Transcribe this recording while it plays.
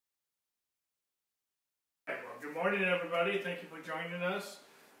Good morning, everybody. Thank you for joining us.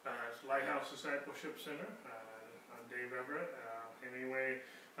 It's Lighthouse Discipleship Center. I'm Dave Everett.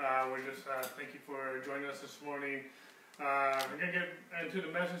 We just thank you for joining us this morning. I'm going to get into the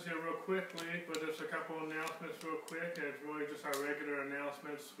message here real quickly, but there's a couple announcements real quick. It's really just our regular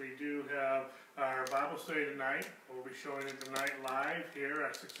announcements. We do have our Bible study tonight. We'll be showing it tonight live here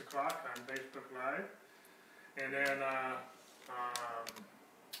at 6 o'clock on Facebook Live. And then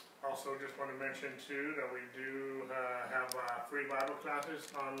also just want to mention too that we do have free Bible classes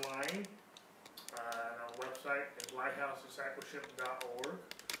online. Our website is lighthouse-discipleship.org.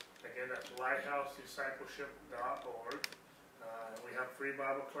 Again, that's lighthouse-discipleship.org. We have free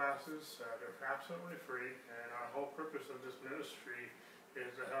Bible classes. They're absolutely free, and our whole purpose of this ministry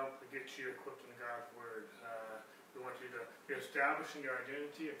is to help get you equipped in God's Word. We want you to be establishing your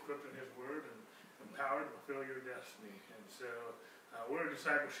identity, equipped in His Word, and empowered to fulfill your destiny. And so we're a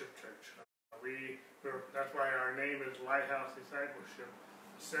discipleship church. That's why our name is Lighthouse Discipleship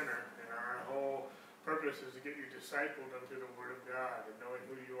Center, and our whole purpose is to get you discipled unto the Word of God and knowing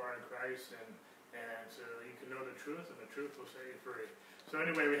who you are in Christ, and so you can know the truth, and the truth will set you free. So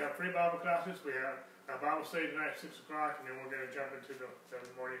anyway, we have free Bible classes. We have a Bible study tonight at 6 o'clock, and then we're going to jump into the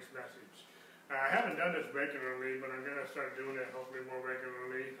morning's message. I haven't done this regularly, but I'm going to start doing it hopefully more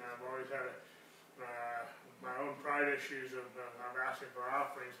regularly. I've always had my own pride issues of asking for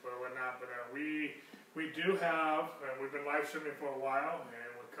offerings but whatnot, but we do have, we've been live streaming for a while, and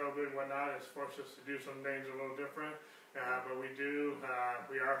with COVID and whatnot, it's forced us to do some things a little different, but we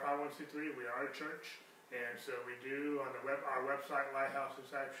are 501c3, we are a church, and so we do on our website,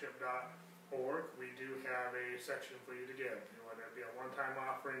 lighthouse-discipleship.org, we do have a section for you to give, whether it be a one-time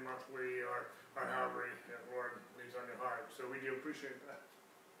offering, monthly, or however the Lord leads on your heart. So we do appreciate that.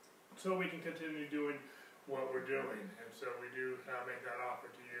 So we can continue doing what we're doing, and so we do make that offer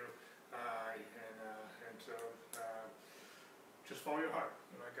to you, and so just follow your heart.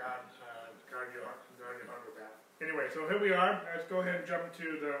 God, guard your heart with that. Anyway, so here we are. Let's go ahead and jump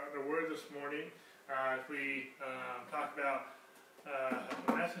into the word this morning. As we talk about a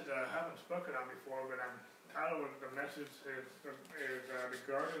message that I haven't spoken on before, but I'm titled of the message is The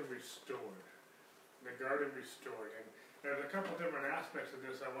Garden Restored. The Garden Restored. And there's a couple different aspects of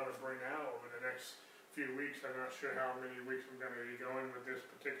this I want to bring out over the next few weeks. I'm not sure how many weeks I'm going to be going with this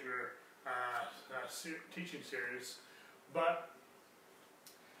particular teaching series, but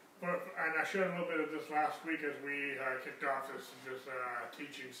and I shared a little bit of this last week as we kicked off this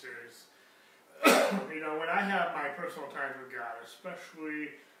teaching series. When I have my personal times with God,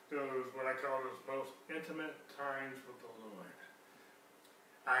 especially those what I call those most intimate times with the Lord,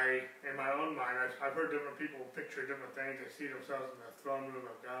 in my own mind, I've heard different people picture different things. They see themselves in the throne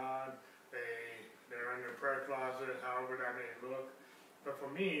room of God. They're in their prayer closet, however that may look. But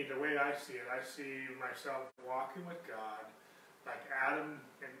for me, the way I see it, I see myself walking with God like Adam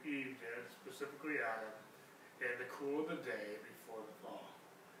and Eve did, specifically Adam, in the cool of the day before the fall.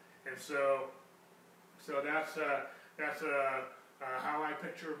 And so that's how I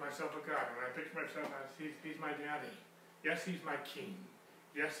picture myself with God. When I picture myself as He's my daddy. Yes, He's my king.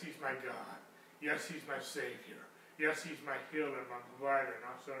 Yes, He's my God. Yes, He's my Savior. Yes, He's my healer, my provider, and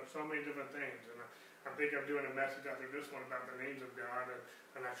so many different things. And I think I'm doing a message after this one about the names of God, and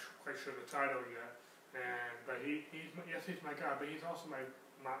I'm not quite sure the title yet. But He's my God, but He's also my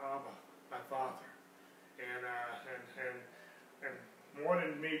Abba, my Father. And more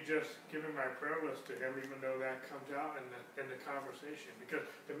than me just giving my prayer list to Him, even though that comes out in the conversation. Because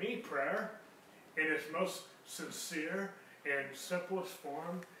to me, prayer, in its most sincere and simplest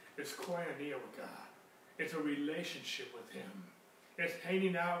form, is koinonia with God. It's a relationship with Him. It's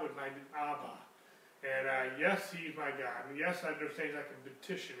hanging out with my Abba. And yes, He's my God. And yes, there's things I can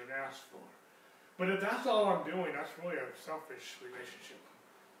petition and ask for. But if that's all I'm doing, that's really a selfish relationship.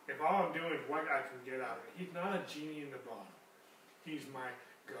 If all I'm doing is what I can get out of it. He's not a genie in the bottle. He's my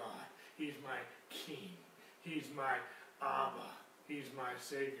God. He's my King. He's my Abba. He's my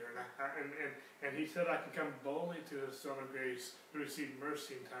Savior. And He said I can come boldly to His throne of grace to receive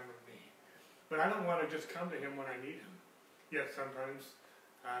mercy in time of need. But I don't want to just come to Him when I need Him. Yes, sometimes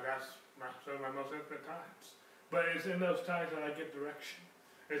that's some of my most intimate times. But it's in those times that I get direction.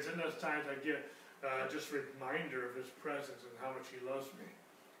 It's in those times I get just a reminder of His presence and how much He loves me.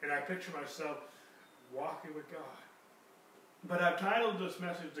 And I picture myself walking with God. But I've titled this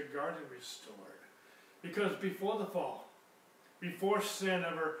message, The Garden Restored. Because before the fall, before sin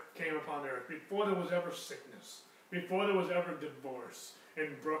ever came upon the earth, before there was ever sickness, before there was ever divorce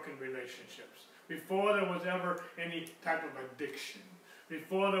and broken relationships, before there was ever any type of addiction,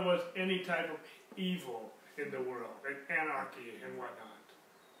 before there was any type of evil in the world, and anarchy and whatnot,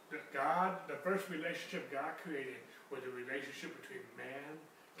 God, the first relationship God created was a relationship between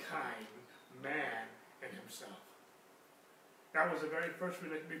mankind, man, and himself. That was the very first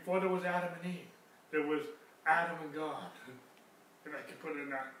relationship. Before there was Adam and Eve, there was Adam and God. If I can put it in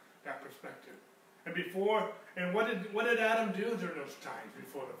that perspective. And what did Adam do during those times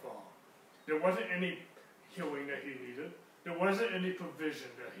before the fall? There wasn't any healing that he needed. There wasn't any provision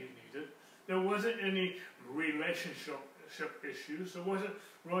that he needed. There wasn't any relationship issues. There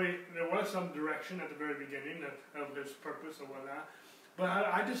was some direction at the very beginning of his purpose and whatnot. But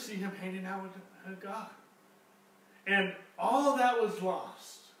I just see him hanging out with God. And all that was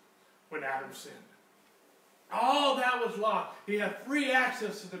lost when Adam sinned. All that was lost. He had free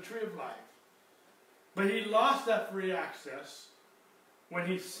access to the tree of life. But he lost that free access when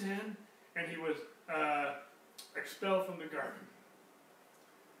he sinned and he was expelled from the garden.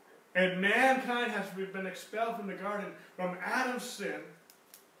 And mankind has been expelled from the garden from Adam's sin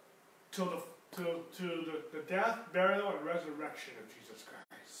to the death, burial, and resurrection of Jesus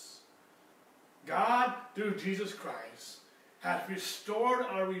Christ. God, through Jesus Christ, has restored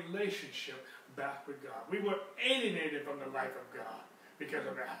our relationship back with God. We were alienated from the life of God because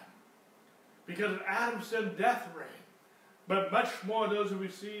of Adam. Because of Adam's sin, death reigned. But much more those who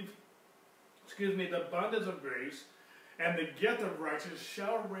receive, the abundance of grace and the gift of righteousness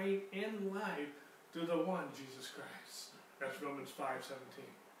shall reign in life through the one, Jesus Christ. That's Romans 5:17.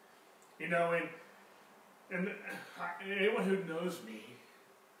 You know, and anyone who knows me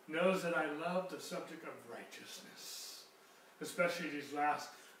knows that I love the subject of righteousness, especially these last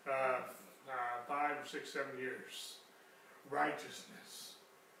 5, 6, 7 years. Righteousness.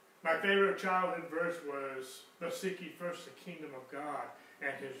 My favorite childhood verse was, "But seek ye first the kingdom of God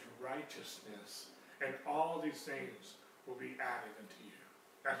and his righteousness, and all these things will be added unto you."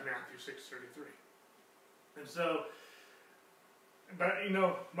 That's Matthew 6:33. And so, but you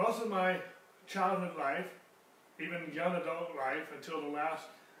know, most of my childhood life, even young adult life, until the last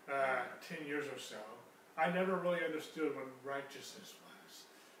 10 years or so, I never really understood what righteousness was.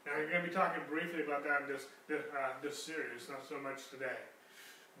 And I'm going to be talking briefly about that in this series, not so much today.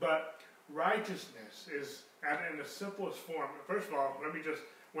 But righteousness is, in the simplest form, first of all,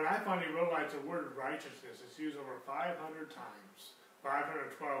 when I finally realized the word righteousness is used over 500 times,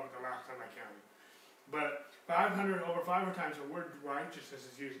 512 the last time I counted, but over 500 times the word righteousness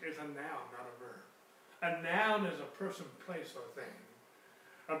is used. It's a noun, not a verb. A noun is a person, place, or thing.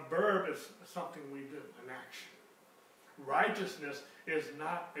 A verb is something we do, an action. Righteousness is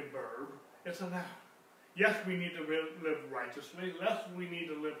not a verb, it's a noun. Yes, we need to live righteously. Yes, we need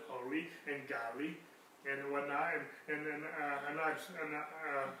to live holy and godly and whatnot. And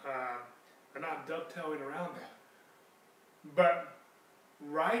I'm not dovetailing around that. But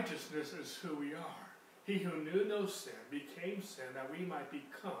righteousness is who we are. He who knew no sin became sin that we might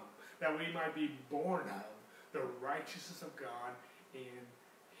become, that we might be born of the righteousness of God in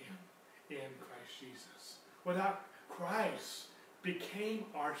him, in Christ Jesus. Without Christ became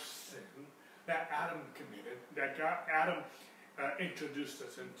our sin that Adam committed, that Adam introduced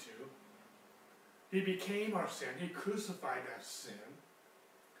us into. He became our sin. He crucified that sin.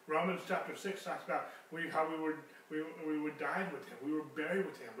 Romans chapter 6 talks about how we were died with him. We were buried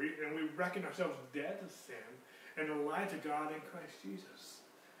with him. And we reckoned ourselves dead to sin and alive to God in Christ Jesus.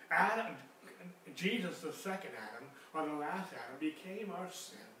 Jesus, the second Adam, or the last Adam, became our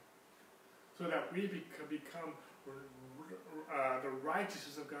sin so that we could become the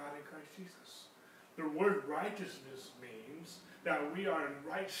righteousness of God in Christ Jesus. The word righteousness means that we are in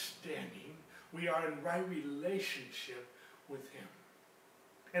right standing, we are in right relationship with him.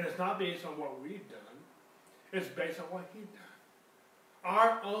 And it's not based on what we've done, it's based on what he's done.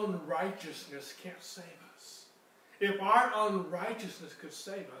 Our own righteousness can't save us. If our own righteousness could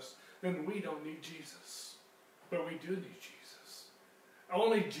save us, then we don't need Jesus. But we do need Jesus.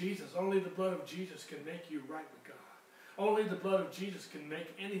 Only Jesus, only the blood of Jesus can make you right with God. Only the blood of Jesus can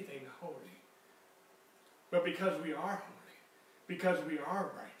make anything holy. But because we are holy, because we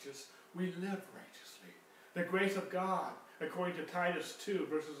are righteous, we live righteously. The grace of God, according to Titus 2,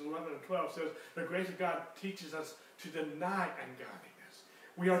 verses 11 and 12, says, the grace of God teaches us to deny ungodliness.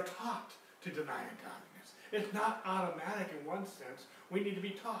 We are taught to deny ungodliness. It's not automatic in one sense. We need to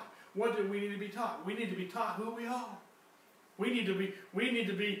be taught. What do we need to be taught? We need to be taught who we are. We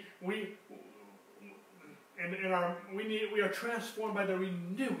are transformed by the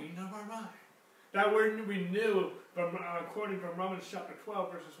renewing of our mind. That word renew, according to Romans chapter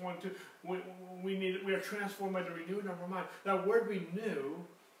 12, verses 1 and 2, we are transformed by the renewing of our mind. That word renew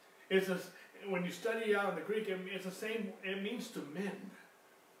when you study out in the Greek, it's the same. It means to mend.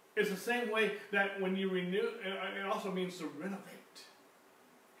 It's the same way that when you renew, it also means to renovate.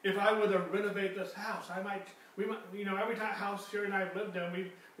 If I were to renovate this house, we might, every house here and I've lived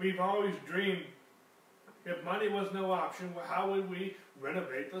in, we've always dreamed, if money was no option, how would we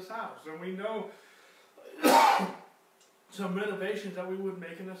renovate this house? And we know some renovations that we would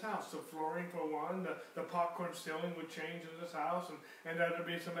make in this house. The flooring for one, the popcorn ceiling would change in this house, and there would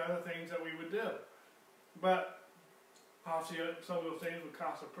be some other things that we would do. But obviously some of those things would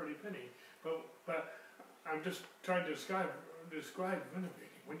cost a pretty penny. But I'm just trying to describe renovating.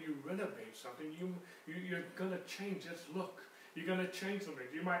 When you renovate something, you're going to change its look. You're going to change something.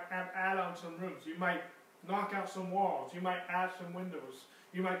 You might add on some rooms. You might knock out some walls. You might add some windows.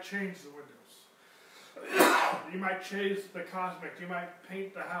 You might change the windows. You might change the cosmetics. You might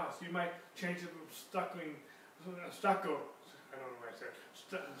paint the house. You might change it from stucco, I don't know what I said,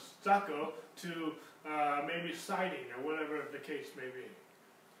 stucco to maybe siding or whatever the case may be.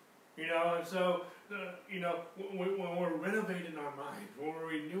 And so, when we're renovating our minds, when we're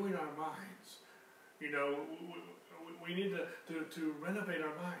renewing our minds, we need to renovate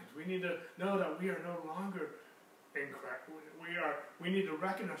our minds. We need to know that we are no longer in Christ. We need to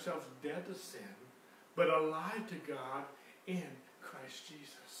reckon ourselves dead to sin, but alive to God in Christ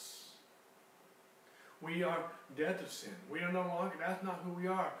Jesus. We are dead to sin. We are no longer, that's not who we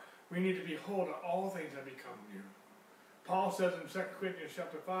are. We need to behold all things that become new. Paul says in 2 Corinthians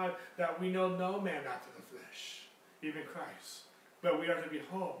chapter 5 that we know no man after the flesh, even Christ. But we are to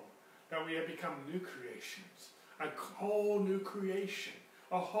behold that we have become new creations, a whole new creation,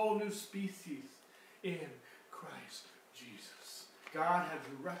 a whole new species in Christ Jesus. God has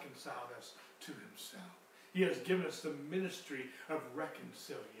reconciled us to himself. He has given us the ministry of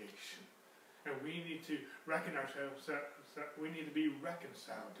reconciliation. And we need to reckon ourselves that we need to be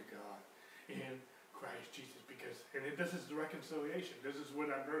reconciled to God in Christ Jesus, and this is the reconciliation. This is where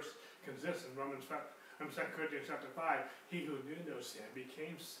that verse consists in 2 Corinthians chapter 5. He who knew no sin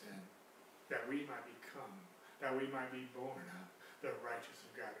became sin, that we might be born of the righteousness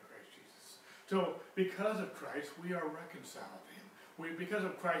of God in Christ Jesus. So, because of Christ, we are reconciled to him. Because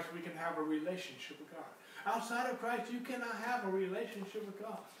of Christ, we can have a relationship with God. Outside of Christ, you cannot have a relationship with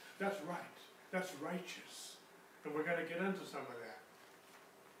God. That's right. That's righteous. And we're going to get into some of that.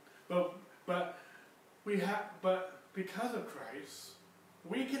 But because of Christ,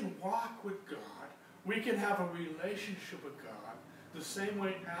 we can walk with God. We can have a relationship with God the same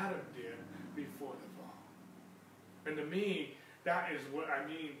way Adam did before the fall. And to me, that is what I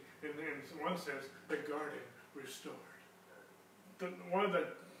mean, in one sense, the garden restored. One of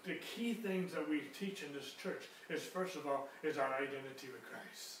the key things that we teach in this church is, first of all, is our identity with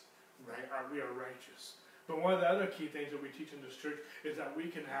Christ. Right? We are righteous. But one of the other key things that we teach in this church is that we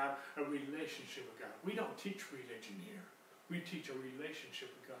can have a relationship with God. We don't teach religion here. We teach a relationship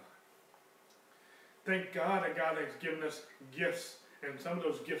with God. Thank God that God has given us gifts, and some of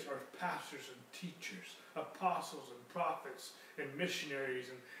those gifts are pastors and teachers, apostles and prophets and missionaries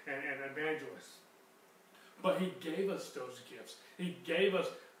and evangelists. But he gave us those gifts. He gave us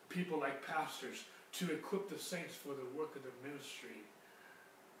people like pastors to equip the saints for the work of the ministry,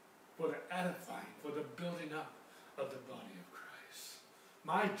 for the edifying, for the building up of the body of Christ.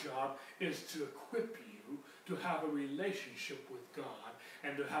 My job is to equip you to have a relationship with God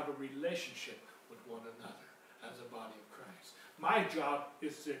and to have a relationship with one another as a body of Christ. My job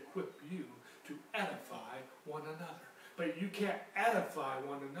is to equip you to edify one another. But you can't edify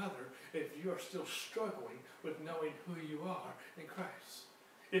one another if you're still struggling with knowing who you are in Christ.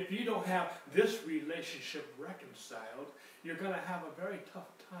 If you don't have this relationship reconciled, you're going to have a very tough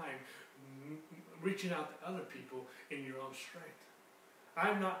time reaching out to other people in your own strength.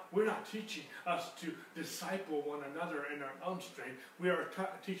 We're not teaching us to disciple one another in our own strength. We are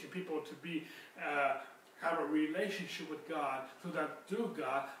teaching people to have a relationship with God, so that through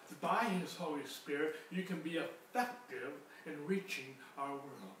God, by his Holy Spirit, you can be effective in reaching our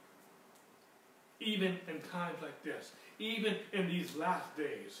world. Even in times like this, even in these last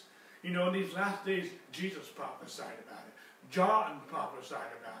days. In these last days, Jesus prophesied about it. John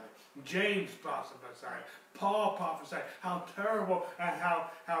prophesied about it. James prophesied. Paul prophesied how terrible and how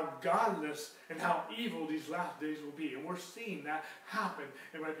godless and how evil these last days will be. And we're seeing that happen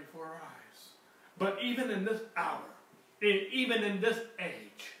right before our eyes. But even in this hour, even in this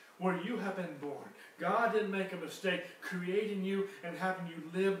age where you have been born, God didn't make a mistake creating you and having you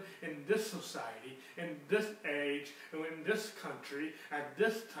live in this society, in this age, in this country, at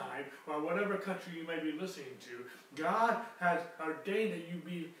this time, or whatever country you may be listening to. God has ordained that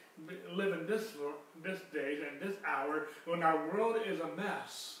you live in this day and this hour when our world is a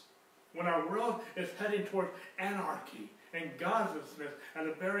mess, when our world is heading towards anarchy and godlessness at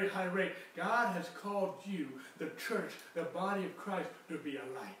a very high rate. God has called you, the church, the body of Christ, to be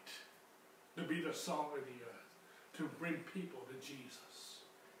a light, to be the salt of the earth, to bring people to Jesus.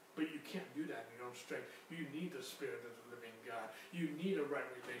 But you can't do that in your own strength. You need the Spirit of the living God. You need a right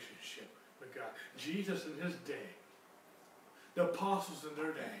relationship with God. Jesus in his day, the apostles in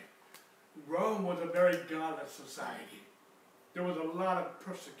their day, Rome was a very godless society. There was a lot of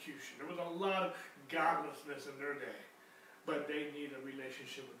persecution. There was a lot of godlessness in their day. But they needed a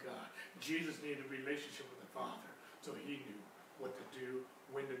relationship with God. Jesus needed a relationship with the Father. So he knew what to do,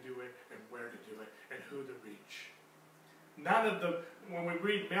 when to do it, and where to do it, and who to reach. When we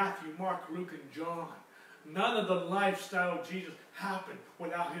read Matthew, Mark, Luke, and John, none of the lifestyle of Jesus happened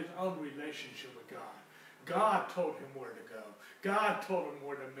without his own relationship with God. God told him where to go. God told him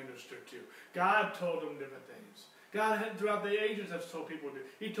where to minister to. God told him different things. God had, throughout the ages, has told people to.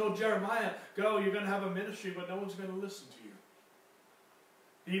 He told Jeremiah, go, you're going to have a ministry, but no one's going to listen to you.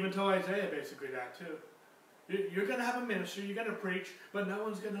 He even told Isaiah basically that too. You're going to have a ministry, you're going to preach, but no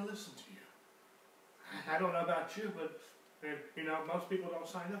one's going to listen to you. I don't know about you, but most people don't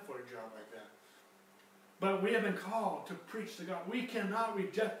sign up for a job like that. But we have been called to preach the gospel. We cannot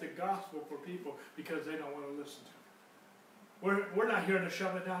reject the gospel for people because they don't want to listen to it. We're not here to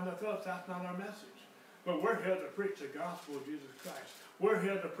shove it down their throats. That's not our message. But we're here to preach the gospel of Jesus Christ. We're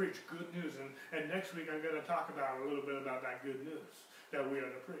here to preach good news. And next week I'm going to talk about a little bit about that good news that we are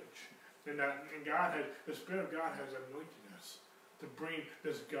to preach. And the Spirit of God has anointed us to bring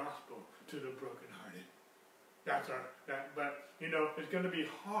this gospel to the brokenhearted. But it's going to be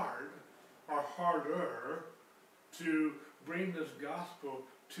hard or harder to bring this gospel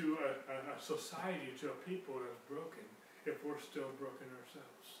to a society, to a people that's broken, if we're still broken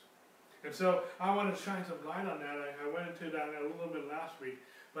ourselves. And so I want to shine some light on that. I went into that a little bit last week,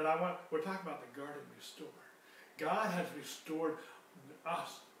 but we're talking about the garden restored. God has restored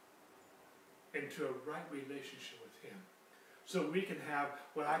us into a right relationship with him, so we can have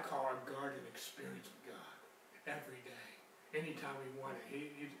what I call a garden experience with God every day, anytime we want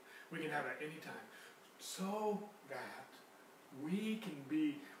it. We can have it anytime, so that we can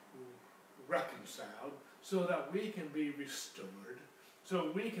be reconciled, so that we can be restored,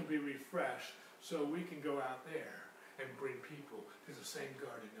 so we can be refreshed, so we can go out there and bring people to the same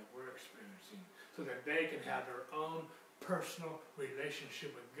garden that we're experiencing, so that they can have their own personal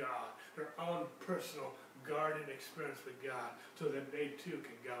relationship with God, their own personal garden experience with God, so that they too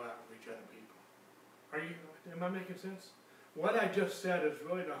can go out and reach other people. Am I making sense? What I just said is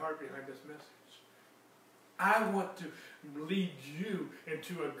really the heart behind this message. I want to lead you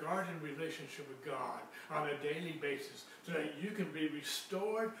into a garden relationship with God on a daily basis so that you can be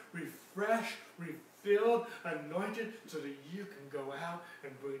restored, refreshed, refilled, anointed, so that you can go out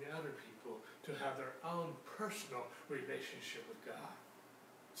and bring other people to have their own personal relationship with God,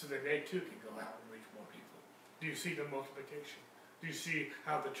 so that they too can go out and reach more people. Do you see the multiplication? Do you see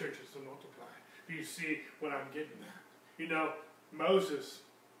how the church is to multiply? Do you see what I'm getting at? Moses,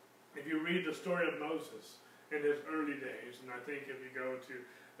 if you read the story of Moses in his early days, and I think if you go to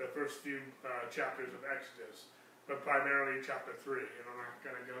the first few chapters of Exodus, but primarily chapter 3, and I'm not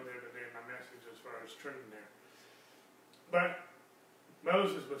going to go there today in my message as far as turning there. But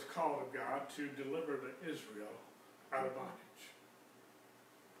Moses was called of God to deliver Israel out of bondage.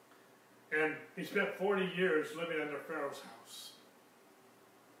 And he spent 40 years living under Pharaoh's house.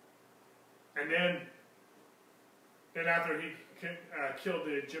 And then after he killed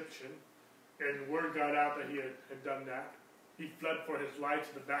the Egyptian, and word got out that he had done that, he fled for his life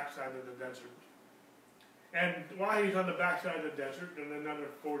to the backside of the desert. And while he's on the backside of the desert, in another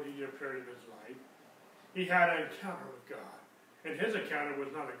 40-year period of his life, he had an encounter with God. And his encounter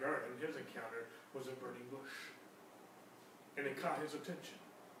was not a garden. His encounter was a burning bush. And it caught his attention.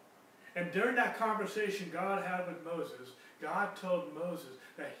 And during that conversation God had with Moses, God told Moses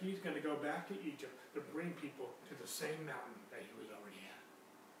that he's going to go back to Egypt to bring people to the same mountain that he was already at.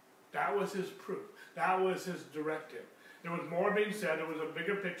 That was his proof. That was his directive. There was more being said. There was a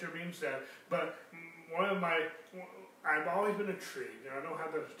bigger picture being said. But I've always been intrigued, and I don't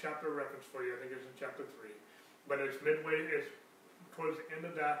have the chapter reference for you. I think it's in chapter 3. But it's midway, it's towards the end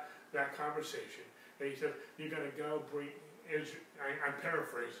of that conversation. And he said, you're going to go bring Israel, I'm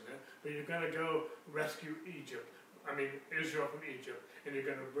paraphrasing it, but you're going to go rescue Israel from Egypt, and you're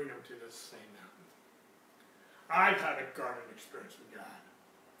going to bring them to this same mountain. I've had a garden experience with God,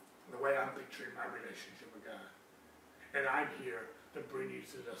 the way I'm picturing my relationship with God. And I'm here to bring you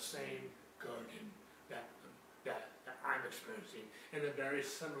to the same garden that I'm experiencing. In a very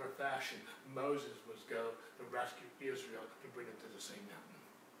similar fashion, Moses was go to rescue Israel to bring them to the same mountain.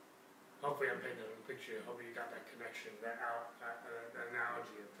 Hopefully I'm painting a picture. Hopefully you got that connection, that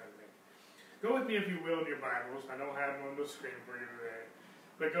analogy I'm trying to make. Go with me, if you will, in your Bibles. I don't have one on the screen for you today.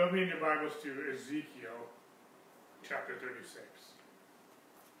 But go with me in your Bibles to Ezekiel chapter 36.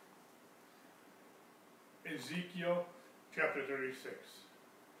 Ezekiel chapter 36.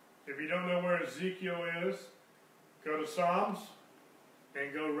 If you don't know where Ezekiel is, go to Psalms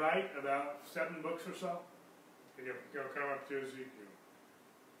and go right about 7 books or so, and you'll come up to Ezekiel.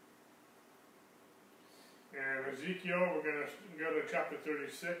 And Ezekiel, we're going to go to chapter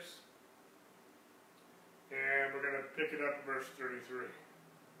 36, and we're going to pick it up at verse 33.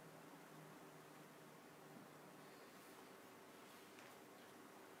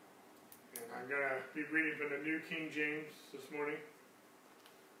 And I'm going to be reading from the New King James this morning.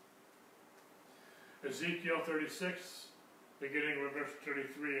 Ezekiel 36, beginning with verse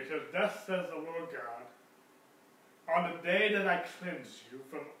 33. It says, "Thus says the Lord God, on the day that I cleanse you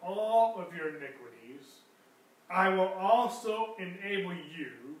from all of your iniquities, I will also enable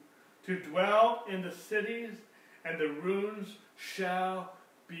you to dwell in the cities, and the ruins shall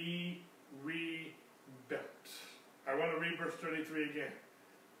be rebuilt." I want to read verse 33 again.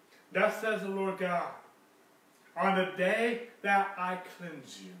 "Thus says the Lord God, on the day that I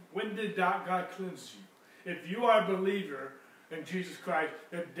cleanse you." When did God cleanse you? If you are a believer in Jesus Christ,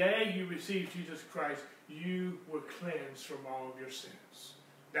 the day you receive Jesus Christ, you were cleansed from all of your sins.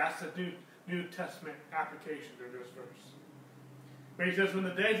 That's the New Testament application to this verse. But he says, "When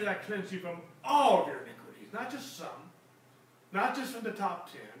the day that I cleanse you from all of your iniquities," not just some, not just from the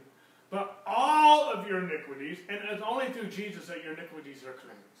top 10, but all of your iniquities, and it's only through Jesus that your iniquities are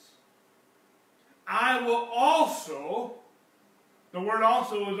cleansed. "I will also," the word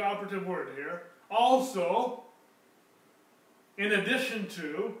 "also" is the operative word here, "also, in addition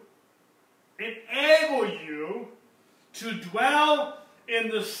to, enable you to dwell in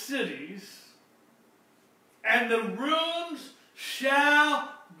the cities, and the ruins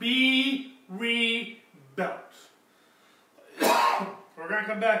shall be rebuilt." We're going to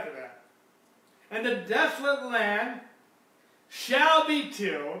come back to that. "And the desolate land shall be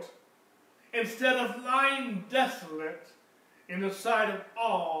tilled, instead of lying desolate in the sight of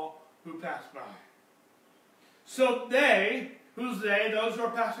all who pass by. So they," who's they? Those who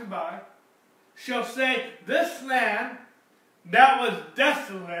are passing by, "shall say, this land that was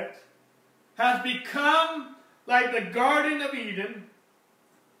desolate has become like the Garden of Eden,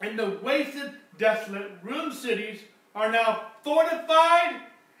 and the wasted, desolate, ruined cities are now fortified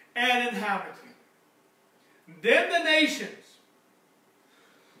and inhabited. Then the nations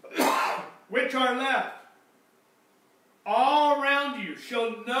which are left all around you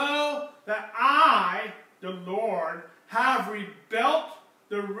shall know that I, the Lord, have rebuilt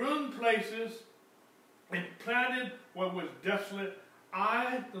the ruined places and planted what was desolate.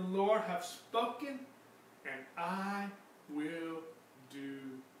 I, the Lord, have spoken, and I will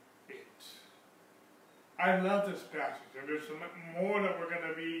do it." I love this passage, and there's some more that we're going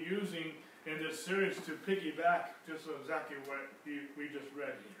to be using in this series to piggyback just exactly what we just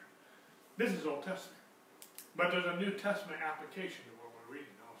read here. This is Old Testament, but there's a New Testament application to what we're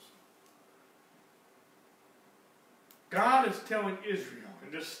reading also. God is telling Israel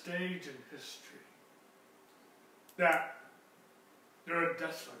in this stage in history that they're a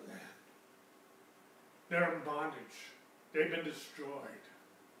desolate land. They're in bondage. They've been destroyed.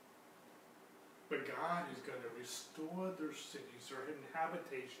 But God is going to restore their cities, their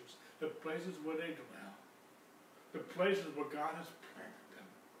habitations, the places where they dwell, the places where God has planted them,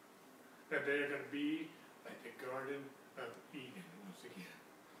 that they are going to be like the Garden of Eden once again.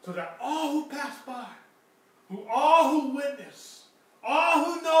 So that all who pass by, all who witness, all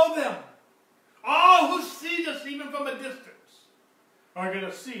who know them, all who see us even from a distance, are going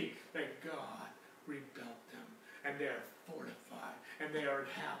to see that God rebuilt them, and they are fortified, and they are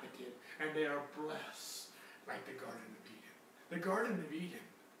inhabited, and they are blessed like the Garden of Eden. The Garden of Eden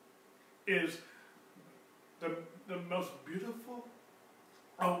is the most beautiful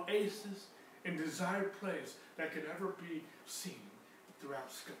oasis and desired place that could ever be seen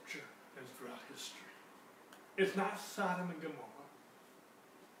throughout Scripture and throughout history. It's not Sodom and Gomorrah.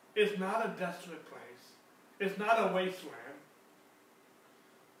 It's not a desolate place. It's not a wasteland.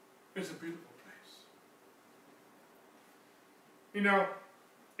 It's a beautiful place. You know,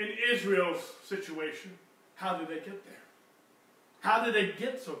 in Israel's situation, how did they get there? How did they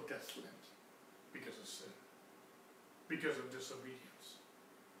get so desolate? Because of sin. Because of disobedience.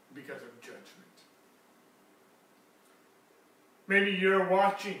 Because of judgment. Maybe you're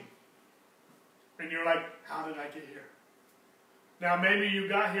watching and you're like, how did I get here? Now maybe you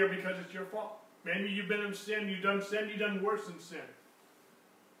got here because it's your fault. Maybe you've been in sin, you've done worse than sin.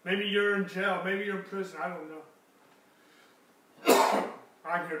 Maybe you're in jail. Maybe you're in prison. I don't know.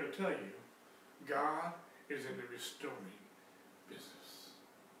 I'm here to tell you, God is in the restoring business.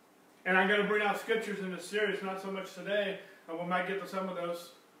 And I'm going to bring out scriptures in this series, not so much today, and we might get to some of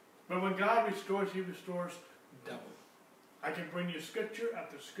those. But when God restores, He restores double. I can bring you scripture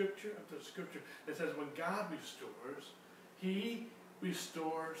after scripture after scripture that says when God restores, He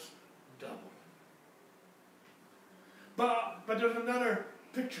restores double. But there's another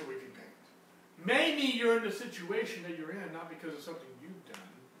picture we can paint. Maybe you're in the situation that you're in not because of something you've done,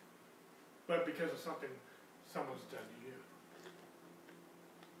 but because of something someone's done to you.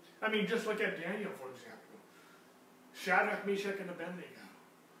 I mean, just look at Daniel, for example. Shadrach, Meshach, and Abednego.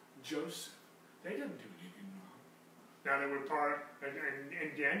 Joseph. They didn't do anything wrong. Now, they were part,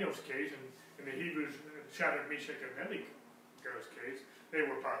 in Daniel's case, and in the Hebrews, Shadrach, Meshach, and Abednego's case, they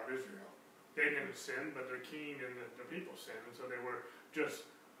were part of Israel. They didn't sin, but their king and the people sinned, and so they were just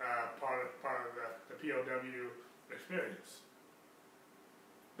part of the POW experience.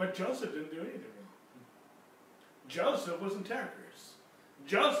 But Joseph didn't do anything wrong. Joseph was integrous.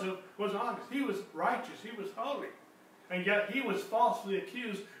 Joseph was honest. He was righteous. He was holy. And yet he was falsely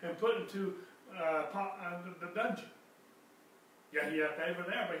accused and put into the dungeon. Yet he had favor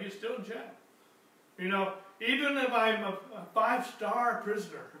there, but he's still in jail. You know, even if I'm a 5-star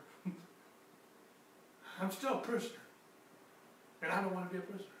prisoner, I'm still a prisoner. And I don't want to be a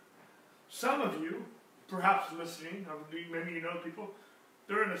prisoner. Some of you, perhaps listening, maybe you know people,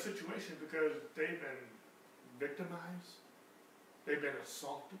 they're in a situation because they've been victimized, they've been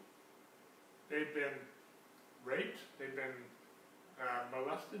assaulted, they've been raped, they've been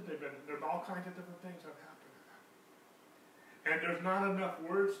molested, there's all kinds of different things that have happened to them. And there's not enough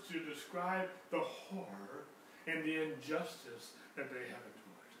words to describe the horror and the injustice that they have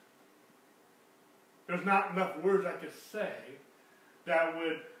endured. There's not enough words I could say that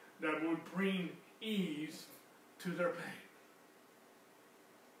would bring ease to their pain.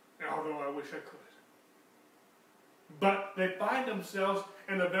 Although I wish I could. But they find themselves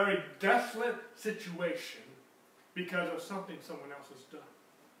in a very desolate situation because of something someone else has done.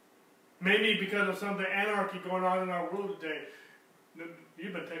 Maybe because of some of the anarchy going on in our world today.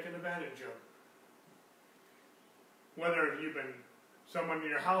 You've been taken advantage of. Whether you've been, someone in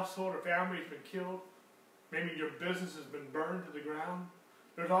your household or family has been killed. Maybe your business has been burned to the ground.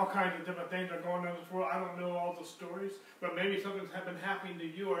 There's all kinds of different things that are going on in this world. I don't know all the stories, but maybe something's been happening to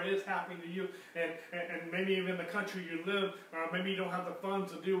you or is happening to you, and maybe even the country you live, maybe you don't have the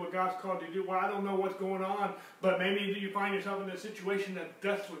funds to do what God's called you to do. Well, I don't know what's going on, but maybe you find yourself in a situation that's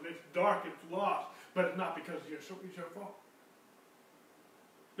desolate, it's dark, it's lost, but it's not because it's your fault.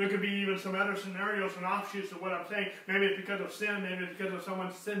 There could be even some other scenarios and offshoots of what I'm saying. Maybe it's because of sin, maybe it's because of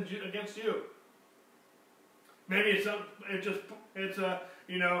someone sinned against you. Maybe there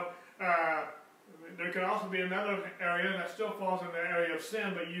could also be another area that still falls in the area of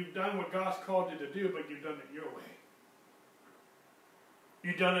sin, but you've done what God's called you to do, but you've done it your way.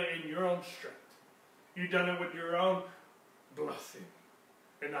 You've done it in your own strength. You've done it with your own blessing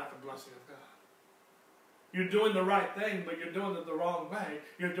and not the blessing of God. You're doing the right thing, but you're doing it the wrong way.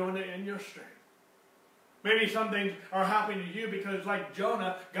 You're doing it in your strength. Maybe some things are happening to you because, like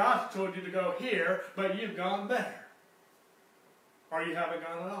Jonah, God's told you to go here, but you've gone there. Or you haven't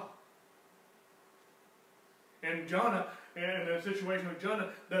gone at all. And Jonah, in the situation with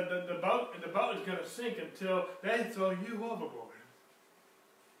Jonah, the boat is going to sink until they throw you overboard.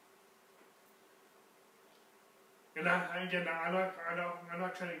 And I'm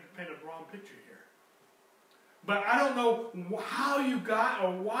not trying to paint a wrong picture here. But I don't know how you got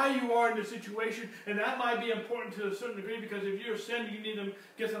or why you are in this situation, and that might be important to a certain degree, because if you're sinning, you need to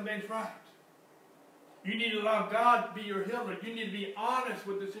get some things right. You need to allow God to be your healer. You need to be honest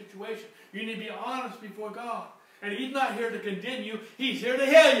with the situation. You need to be honest before God. And He's not here to condemn you. He's here to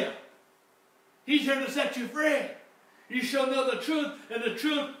heal you. He's here to set you free. You shall know the truth, and the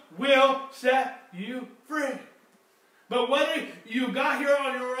truth will set you free. But whether you got here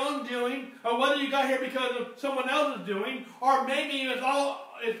on your own doing, or whether you got here because of someone else's doing, or maybe it's all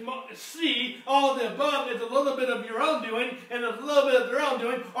the above, it's a little bit of your own doing, and it's a little bit of their own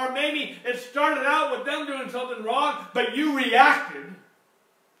doing, or maybe it started out with them doing something wrong, but you reacted,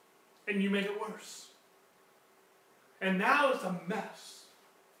 and you made it worse. And now it's a mess.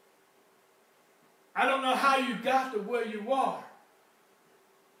 I don't know how you got to where you are.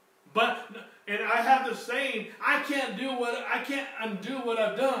 And I have the saying, I can't undo what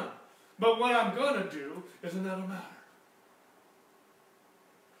I've done. But what I'm going to do is another matter.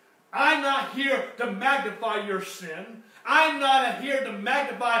 I'm not here to magnify your sin. I'm not here to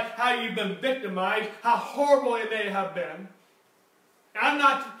magnify how you've been victimized, how horrible it may have been. I'm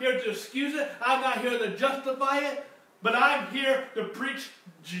not here to excuse it. I'm not here to justify it. But I'm here to preach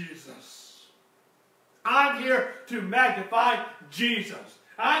Jesus. I'm here to magnify Jesus.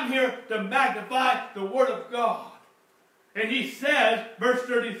 I'm here to magnify the Word of God. And he says, verse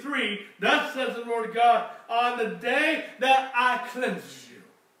 33, thus says the Lord God, on the day that I cleanse you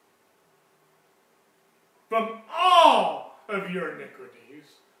from all of your iniquities,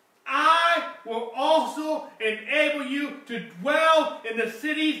 I will also enable you to dwell in the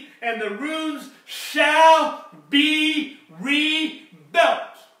cities, and the ruins shall be rebuilt.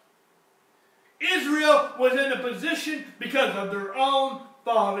 Israel was in a position because of their own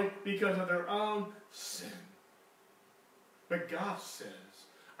folly, because of their own sin. But God says,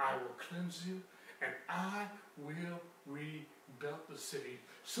 I will cleanse you, and I will rebuild the city,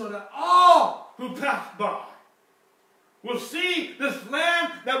 so that all who pass by will see this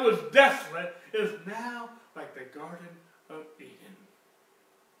land that was desolate is now like the Garden of Eden,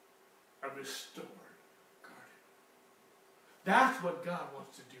 a restored garden. That's what God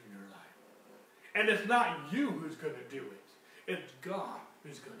wants to do in your life. And it's not you who's going to do it. It's God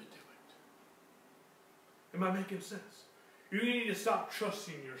who's going to do it. Am I making sense? You need to stop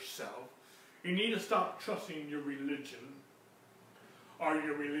trusting yourself. You need to stop trusting your religion or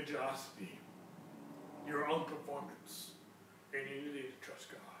your religiosity, your own performance. And you need to trust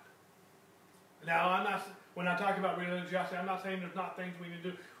God. Now, when I talk about religiosity, I'm not saying there's not things we need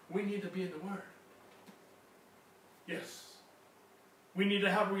to do. We need to be in the Word. Yes. We need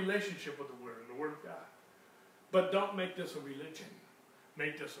to have a relationship with the Word and the Word of God. But don't make this a religion.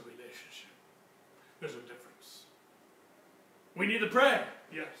 Make this a relationship. There's a difference. We need to pray.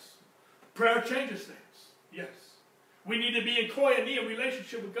 Yes. Prayer changes things. Yes. We need to be in koinonia,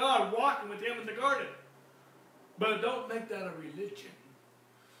 relationship with God, walking with Him in the garden. But don't make that a religion.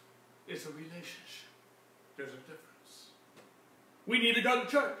 It's a relationship. There's a difference. We need to go to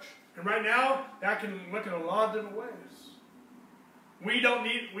church. And right now, that can look in a lot of different ways. We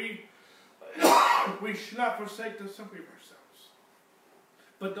should not forsake the assembly of ourselves.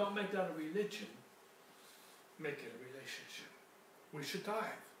 But don't make that a religion. Make it a relationship. We should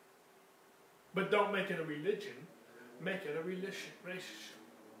tithe. But don't make it a religion. Make it a relationship.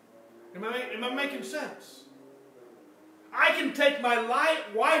 Am I making sense? I can take my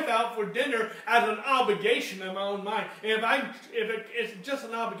wife out for dinner as an obligation in my own mind. And if it's just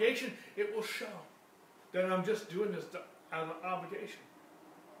an obligation, it will show that I'm just doing this as an obligation.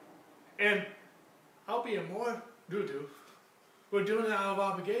 And I'll be a more doo-doo for doing it out of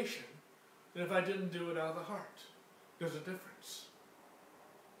obligation than if I didn't do it out of the heart. There's a difference.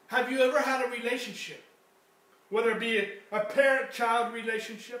 Have you ever had a relationship, whether it be a parent-child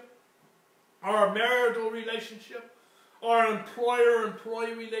relationship, or a marital relationship, or an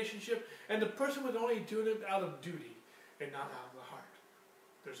employer-employee relationship, and the person was only doing it out of duty and not out of the heart?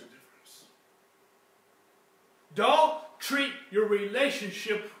 There's a difference. Don't treat your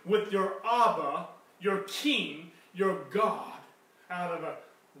relationship with your Abba, your King, your God, out of a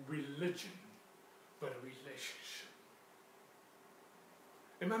religion, but a relationship.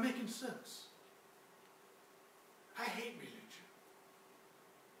 Am I making sense? I hate religion.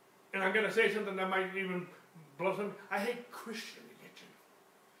 And I'm going to say something that might even blow some. I hate Christian religion.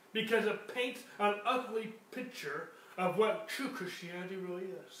 Because it paints an ugly picture of what true Christianity really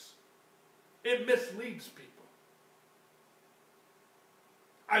is. It misleads people.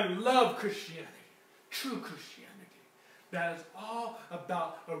 I love Christianity. True Christianity. That is all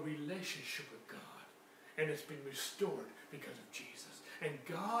about a relationship with God. And it's been restored because of Jesus. And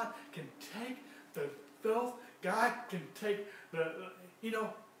God can take the filth. God can take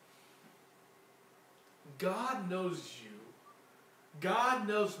God knows you. God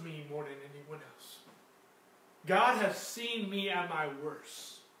knows me more than anyone else. God has seen me at my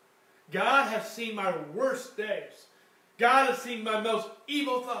worst. God has seen my worst days. God has seen my most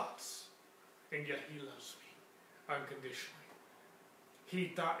evil thoughts. And yet He loves me unconditionally. He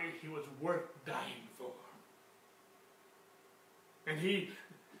thought He was worth dying for. And He,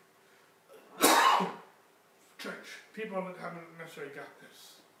 church, people haven't necessarily got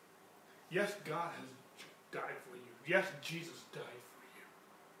this. Yes, God has died for you. Yes, Jesus died for you.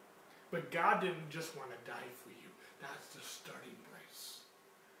 But God didn't just want to die for you. That's the starting place.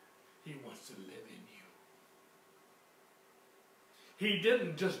 He wants to live in you. He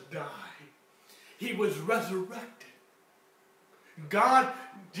didn't just die. He was resurrected.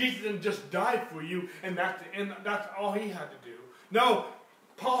 Jesus didn't just die for you, and that's all He had to do. No,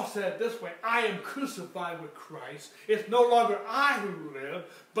 Paul said it this way, I am crucified with Christ. It's no longer I who live,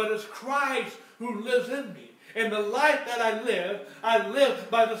 but it's Christ who lives in me. And the life that I live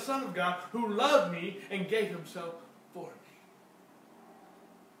by the Son of God who loved me and gave Himself for me.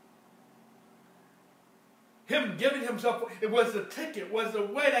 Him giving himself, it was the ticket, was the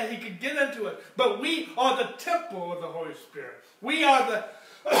way that he could get into it. But we are the temple of the Holy Spirit. We are the,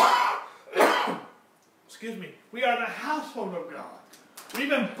 excuse me, we are the household of God. We've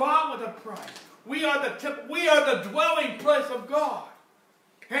been bought with a price. We are the temple, we are the dwelling place of God.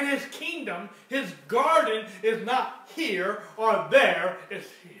 And his kingdom, his garden is not here or there, it's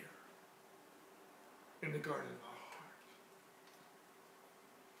here. In the garden of our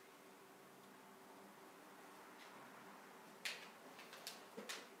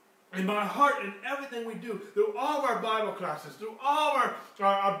heart. In my heart, in everything we do, through all of our Bible classes, through all of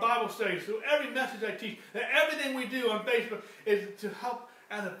our Bible studies, through every message I teach, and everything we do on Facebook is to help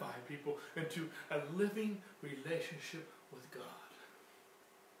edify people into a living relationship with God.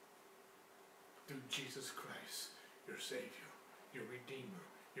 Through Jesus Christ, your Savior, your Redeemer,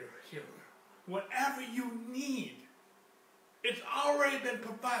 your Healer. Whatever you need, it's already been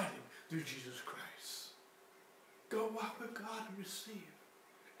provided through Jesus Christ. Go walk with God and receive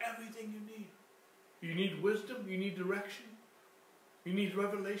everything you need. You need wisdom, you need direction, you need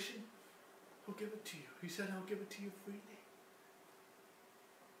revelation. He'll give it to you. He said He'll give it to you freely.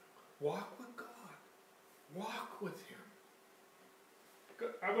 Walk with God. Walk with Him.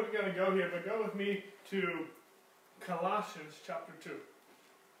 I wasn't going to go here, but go with me to Colossians chapter 2.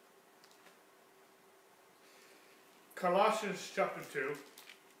 Colossians chapter 2,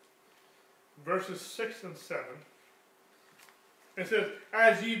 verses 6 and 7. It says,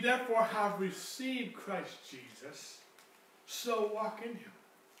 as ye therefore have received Christ Jesus, so walk in Him.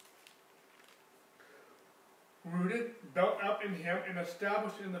 Rooted, built up in Him, and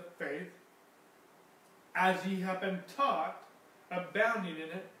established in the faith, as ye have been taught, abounding in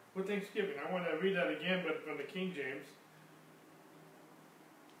it with thanksgiving. I want to read that again, but from the King James.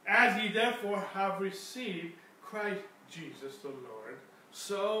 As ye therefore have received Christ Jesus the Lord,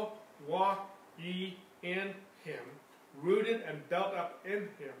 so walk ye in Him, rooted and built up in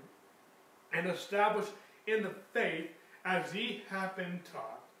Him, and established in the faith as ye have been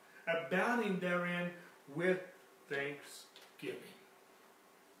taught, abounding therein with thanksgiving.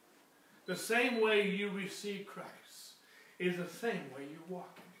 The same way you receive Christ is the same way you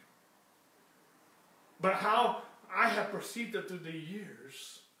walk in Him. But how I have perceived it through the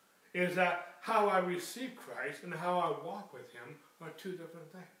years is that how I receive Christ and how I walk with Him are two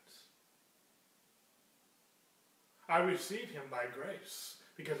different things. I receive Him by grace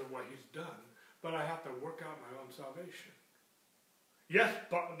because of what He's done, but I have to work out my own salvation. Yes,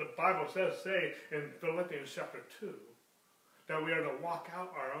 but the Bible says, say in Philippians chapter 2, that we are to walk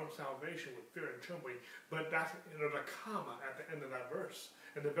out our own salvation with fear and trembling, but that's, there's a comma at the end of that verse.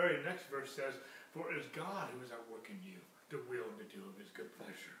 And the very next verse says, for it is God who is at work in you, to will and to do of His good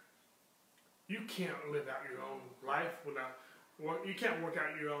pleasure. You can't live out your own life without, you can't work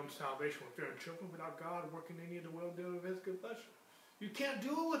out your own salvation with fear and trembling without God working in you to will and do of His good pleasure. You can't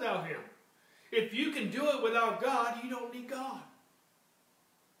do it without Him. If you can do it without God, you don't need God.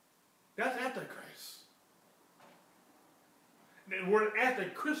 That's Antichrist. The word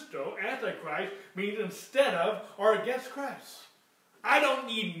antichristo, Antichrist, means instead of or against Christ. I don't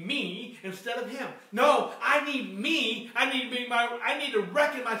need me instead of Him. No, I need me. I need to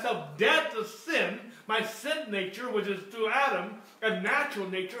reckon myself dead to sin, my sin nature, which is through Adam, a natural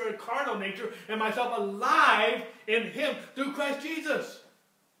nature, a carnal nature, and myself alive in Him through Christ Jesus.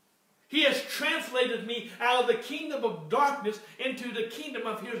 He has translated me out of the kingdom of darkness into the kingdom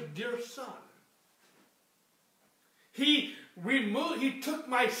of His dear Son. He took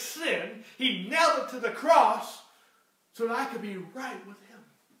my sin, He nailed it to the cross so that I could be right with Him.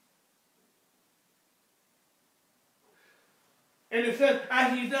 And it says,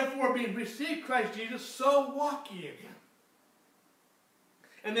 as ye therefore be received Christ Jesus, so walk ye in Him.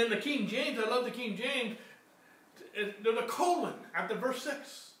 And then the King James, I love the King James, there's a colon after verse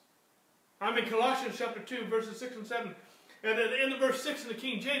 6. I'm in Colossians chapter 2, verses 6 and 7. And at the end of verse 6 in the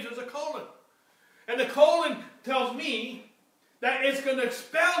King James, there's a colon. And the colon tells me that it's going to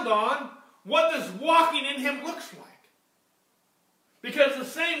expound on what this walking in Him looks like. Because the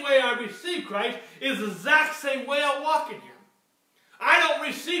same way I receive Christ is the exact same way I walk in Him. I don't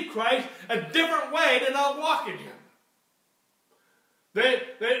receive Christ a different way than I walk in Him.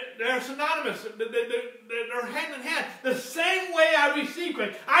 They're synonymous. They're hand in hand. The same way I receive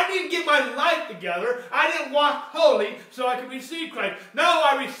Christ. I didn't get my life together. I didn't walk holy so I could receive Christ. No,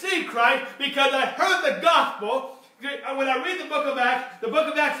 I received Christ because I heard the gospel. When I read the book of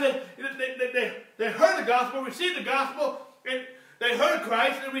Acts says they heard the gospel, received the gospel, and they heard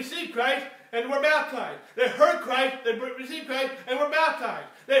Christ and received Christ and were baptized. They heard Christ, they received Christ, and were baptized.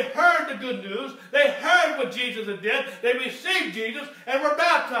 They heard the good news. They heard what Jesus had did. They received Jesus and were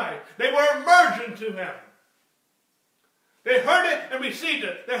baptized. They were immersed into Him. They heard it and received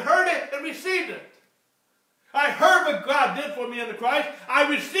it. They heard it and received it. I heard what God did for me in the Christ. I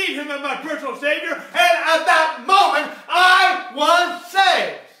received him as my personal Savior. And at that moment, I was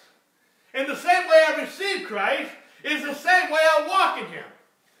saved. In the same way I received Christ is the same way I walk in him.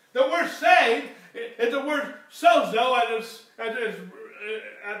 The word saved is the word sozo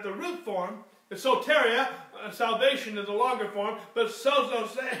at the root form. It's soteria. Salvation is the longer form. But sozo,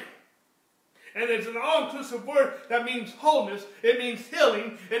 saved. And it's an all-inclusive word that means wholeness. It means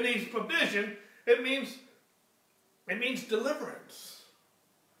healing. It means provision. It means deliverance.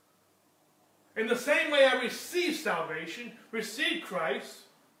 In the same way I received salvation, received Christ,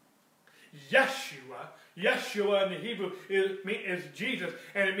 Yeshua in the Hebrew is Jesus,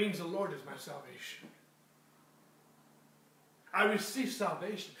 and it means the Lord is my salvation. I received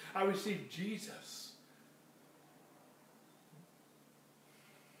salvation. I received Jesus.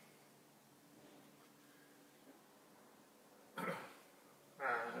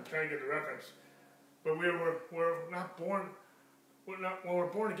 I'm trying to get the reference. But we're not born, when we're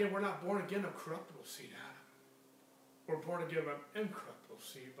born again, we're not born again of corruptible seed, Adam. We're born again of incorruptible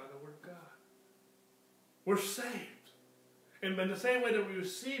seed by the word of God. We're saved. And in the same way that we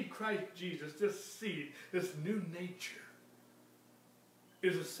receive Christ Jesus, this seed, this new nature,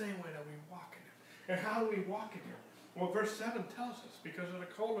 is the same way that we walk in him. And how do we walk in him? Well, verse 7 tells us, because of the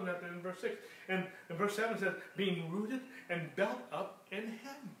colon at the end of verse 6. And verse 7 says, being rooted and built up in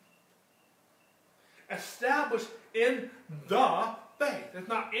him. Established in the faith. It's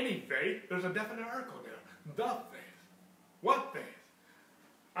not any faith. There's a definite article there. The faith. What faith?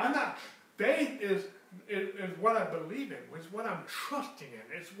 Faith is what I believe in. It's what I'm trusting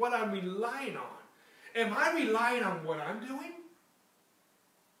in. It's what I'm relying on. Am I relying on what I'm doing?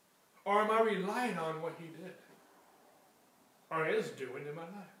 Or am I relying on what he did? Or is doing in my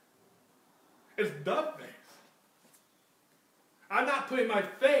life? It's the faith. I'm not putting my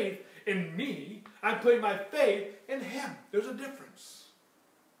faith in me. I'm putting my faith in him. There's a difference.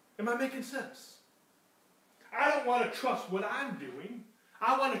 Am I making sense? I don't want to trust what I'm doing.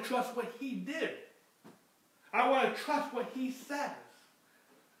 I want to trust what he did. I want to trust what he says.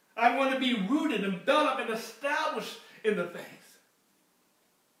 I want to be rooted and built up and established in the faith.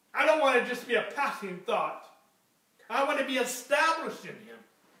 I don't want to just be a passing thought. I want to be established in him.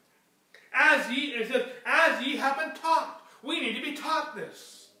 It says, as ye have been taught. We need to be taught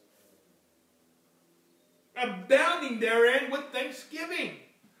this. Abounding therein with thanksgiving.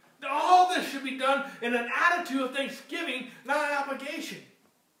 All this should be done in an attitude of thanksgiving, not an obligation.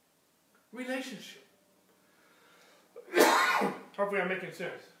 Relationship. Hopefully I'm making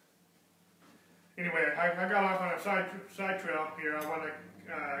sense. Anyway, I got off on a side trail here. I want to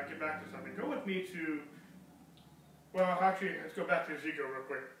get back to something. Go with me to, well, actually, let's go back to Ezekiel real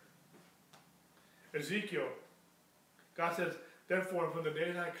quick. Ezekiel, God says, therefore, from the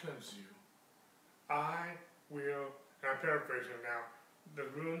day that I cleanse you, I will, and I'm paraphrasing now, the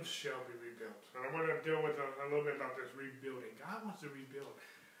ruins shall be rebuilt. And I want to deal with a little bit about this rebuilding. God wants to rebuild.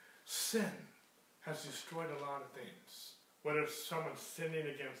 Sin has destroyed a lot of things. Whether it's someone sinning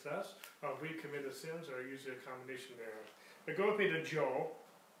against us, or we committed sins, or usually a combination thereof. But go with me to Joel.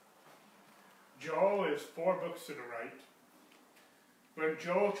 Joel is 4 books to the right. But in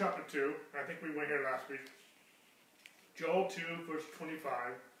Joel chapter 2, I think we went here last week. Joel 2, verse 25.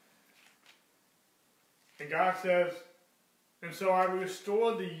 And God says, and so I will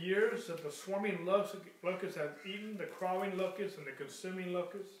restore the years that the swarming locusts have eaten, the crawling locusts and the consuming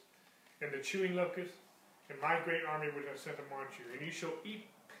locusts, and the chewing locusts, and my great army which I sent among you. And you shall eat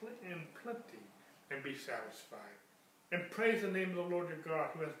in plenty and be satisfied. And praise the name of the Lord your God,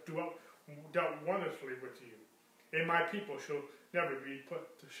 who has dealt wondrously with you. And my people shall never be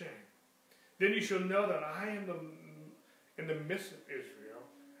put to shame. Then you shall know that I am in the midst of Israel,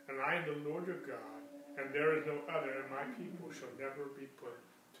 and I am the Lord your God, and there is no other, and my people shall never be put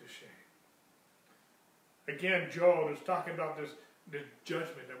to shame. Again, Joel is talking about the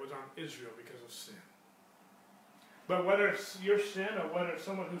judgment that was on Israel because of sin. But whether it's your sin or whether it's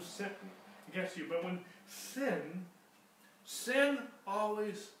someone who's sinned against you, but when sin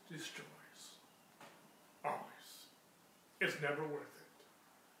always destroys. Always. It's never worth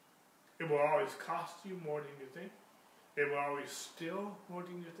it. It will always cost you more than you think. It will always steal more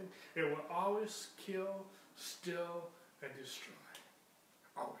than you think. It will always kill, steal, and destroy.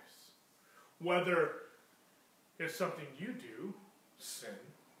 Always. Whether it's something you do, sin,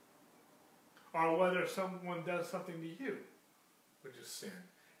 or whether someone does something to you, which is sin,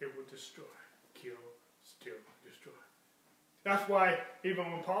 it will destroy, kill, steal, destroy. That's why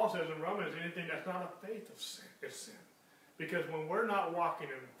even when Paul says in Romans, anything that's not a faith of sin is sin. Because when we're not walking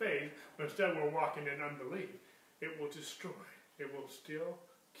in faith, but instead we're walking in unbelief, it will destroy. It will steal,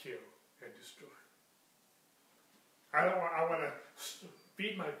 kill, and destroy. I want to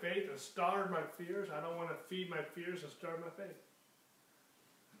feed my faith and starve my fears. I don't want to feed my fears and starve my faith.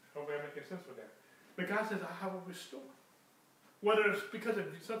 Hopefully I'm making sense with that. But God says, I will restore. Whether it's because of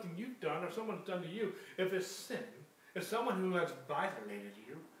something you've done or someone's done to you, if it's sin, if someone who has violated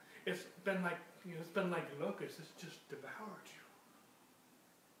you, it's been like locusts, it's just devoured you.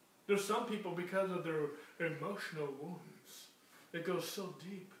 There's some people, because of their emotional wounds, it goes so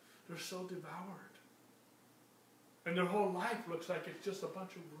deep, they're so devoured. And their whole life looks like it's just a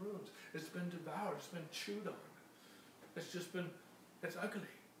bunch of wounds. It's been devoured, it's been chewed on. It's ugly.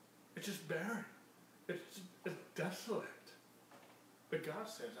 It's just barren. It's desolate. But God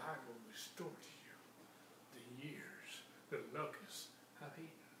says, I will restore to you the years the locusts have eaten.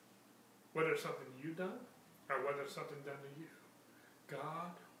 Whether it's something you've done, or whether it's something done to you.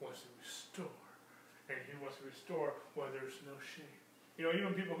 God wants to restore. And He wants to restore where there's no shame. You know,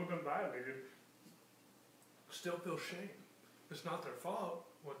 even people who've been violated still feel shame. It's not their fault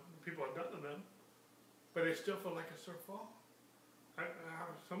what people have done to them, but they still feel like it's their fault.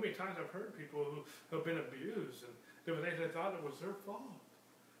 So many times I've heard people who have been abused and they thought it was their fault.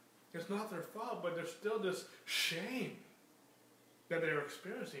 It's not their fault, but there's still this shame that they're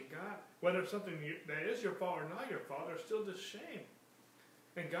experiencing. God, whether it's something that is your fault or not your fault, there's still this shame.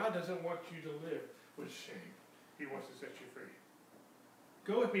 And God doesn't want you to live with shame. He wants to set you free.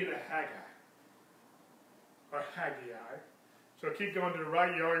 Go with me to Haggai. Or Haggai. So keep going to the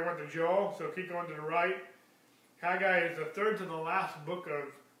right. You already went to Joel, so keep going to the right. Haggai is the third to the last book of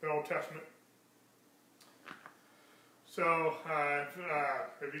the Old Testament. So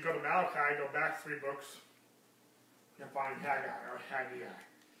if you go to Malachi, go back 3 books, you'll find Haggai or Haggai.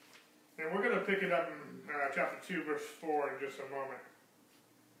 And we're going to pick it up in chapter 2, verse 4 in just a moment.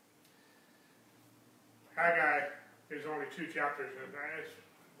 Haggai is only 2 chapters, and it's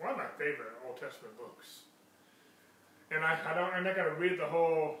one of my favorite Old Testament books. And I'm not going to read the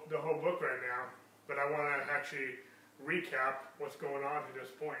whole book right now, but I want to actually recap what's going on to this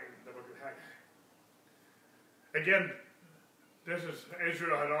point in the book of Haggai. Again,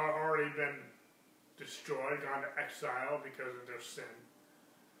 Israel had already been destroyed, gone to exile because of their sin.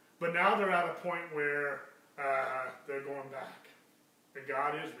 But now they're at a point where they're going back. And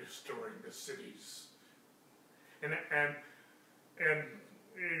God is restoring the cities. And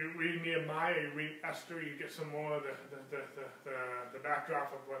you read Nehemiah, you read Esther, you get some more of the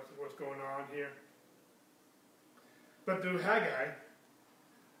backdrop of what's going on here. But through Haggai,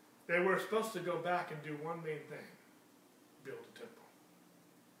 they were supposed to go back and do one main thing: build a temple.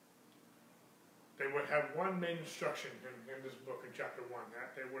 They would have one main instruction in this book in chapter 1,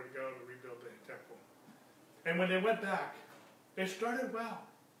 that they were to go to rebuild the temple. And when they went back, they started well.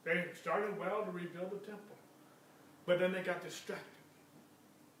 They started well to rebuild the temple. But then they got distracted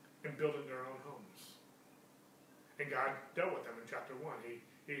in building their own homes. And God dealt with them in chapter 1.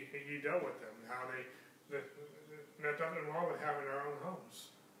 He dealt with them, how there's nothing wrong with having their own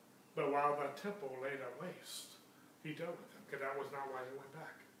homes. But while the temple laid at waste, He dealt with them, because that was not why they went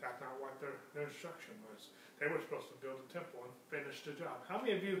back. That's not what their instruction was. They were supposed to build a temple and finish the job. How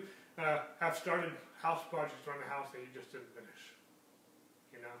many of you have started house projects on a house that you just didn't finish?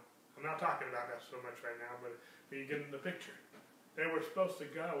 You know? I'm not talking about that so much right now, but you get in the picture. They were supposed to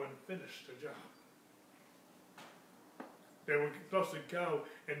go and finish the job. They were supposed to go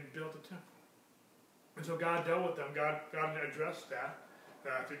and build a temple. And so God dealt with them. God addressed that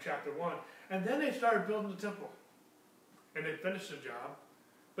through chapter 1. And then they started building the temple. And they finished the job.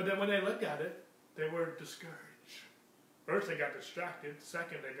 But then when they looked at it, they were discouraged. First, they got distracted.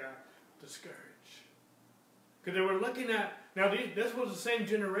 Second, they got discouraged. Because they were looking at... Now, this was the same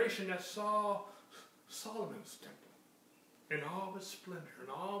generation that saw Solomon's temple in all of its splendor, in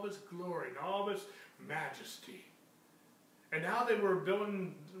all of its glory, in all of its majesty. And now they were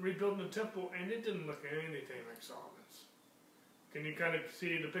rebuilding the temple, and it didn't look anything like Solomon's. Can you kind of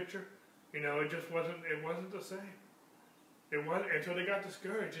see the picture? You know, it wasn't the same. It was, until they got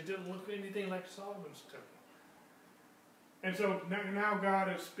discouraged. It didn't look anything like Solomon's temple. And so now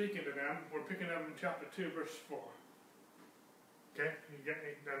God is speaking to them. We're picking up in chapter 2, verse 4. Okay?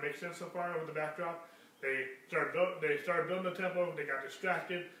 That makes sense so far with the backdrop? They started building the temple. They got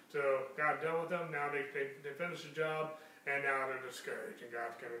distracted. So God dealt with them. Now they finished the job. And now they're discouraged. And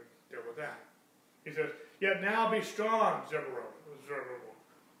God's going to deal with that. He says, "Yet now be strong, Zerubbabel."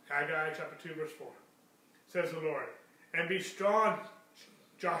 Haggai chapter 2, verse 4. Says the Lord. "And be strong,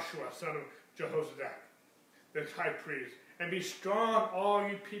 Joshua, son of Jehozadak, the high priest. And be strong, all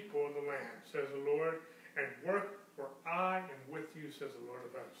you people of the land, says the Lord. And work, for I am with you, says the Lord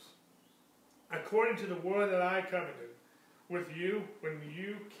of hosts." according to the word that I covenanted with you when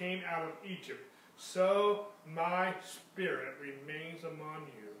you came out of Egypt, so my spirit remains among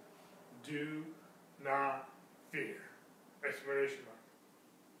you. Do not fear. Exclamation mark.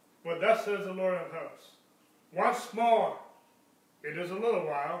 For thus says the Lord of hosts, once more, it is a little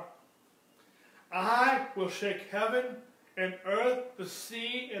while, I will shake heaven and earth, the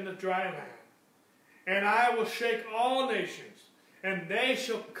sea and the dry land. And I will shake all nations, and they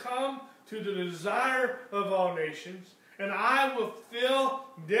shall come to the desire of all nations, and I will fill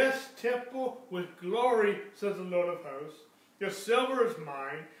this temple with glory, says the Lord of hosts. The silver is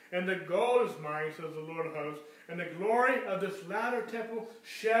mine, and the gold is mine, says the Lord of hosts, and the glory of this latter temple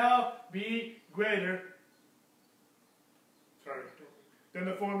shall be greater than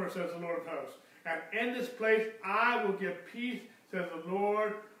the former, says the Lord of hosts. And in this place I will give peace, says the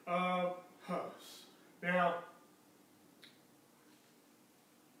Lord of hosts. Now,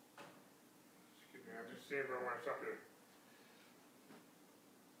 excuse me, I just see if I want to stop here.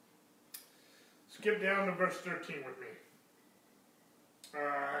 Skip down to verse 13 with me.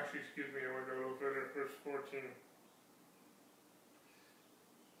 Actually, excuse me, I want to go a little further. Verse 14.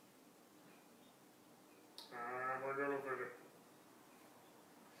 I want to go a little further.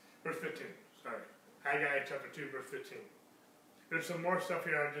 Verse 15, sorry. Haggai chapter 2, verse 15. There's some more stuff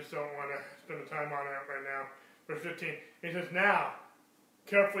here I just don't want to spend the time on it right now. Verse 15, it says, now,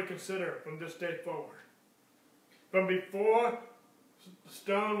 carefully consider from this day forward. From before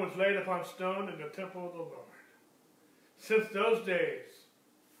stone was laid upon stone in the temple of the Lord. Since those days,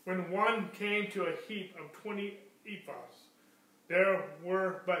 when one came to a heap of 20 ephahs, there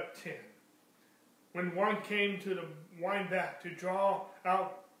were but 10. When one came to the wine vat to draw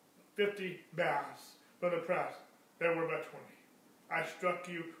out 50 baths from the press, there were but 20. I struck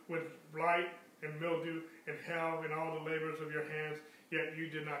you with blight and mildew and hell in all the labors of your hands, yet you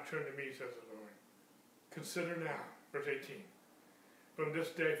did not turn to me, says the Lord. Consider now, verse 18, from this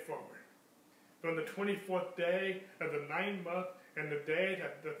day forward, from the 24th day of the 9th month, and the day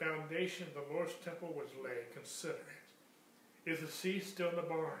that the foundation of the Lord's temple was laid, consider it. Is the seed still in the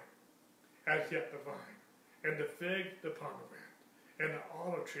barn? As yet the vine, and the fig the pomegranate, and the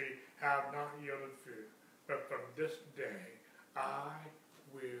olive tree have not yielded fruit. But from this day I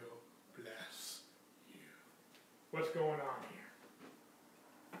will bless you. What's going on here?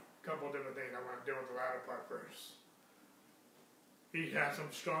 A couple of different things. I want to deal with the latter part first. He has some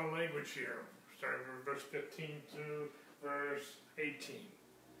strong language here, starting from verse 15 to verse 18.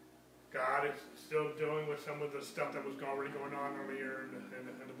 God is still dealing with some of the stuff that was already going on earlier in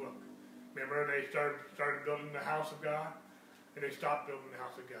the book. Remember, they started building the house of God, and they stopped building the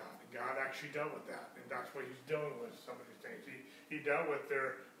house of God. And God actually dealt with that, and that's what he's dealing with, some of these things. He dealt with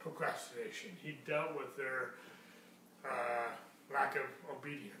their procrastination. He dealt with their lack of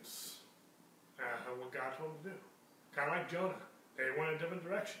obedience, what God told them to do. Kind of like Jonah. They went in a different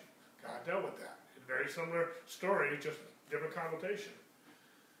direction. God dealt with that. It's a very similar story, just different connotation.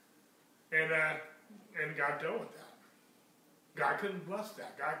 And God dealt with that. God couldn't bless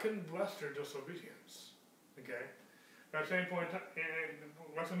that. God couldn't bless their disobedience. Okay? At the same point,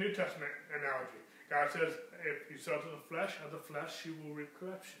 what's the New Testament analogy? God says, if you sow to the flesh, of the flesh you will reap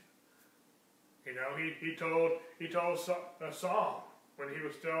corruption. You know, he told Saul when he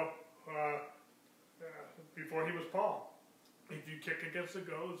was still before he was Paul, if you kick against the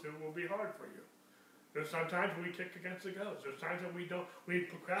goads, it will be hard for you. There's sometimes we kick against the goads. There's times that we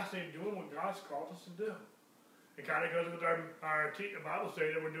procrastinate doing what God's called us to do. It kind of goes with our Bible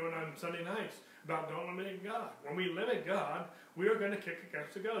study that we're doing on Sunday nights about don't limit God. When we limit God, we are going to kick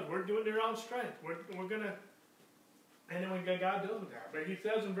against the goads. We're doing it in our own strength. We're going to, and then when God deals with that. But he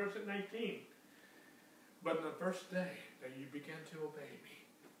says in verse 19, but in the first day that you begin to obey me,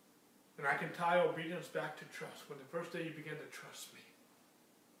 and I can tie obedience back to trust. When the first day you begin to trust me,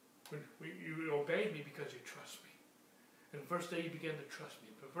 when you obey me because you trust me. And the first day you begin to trust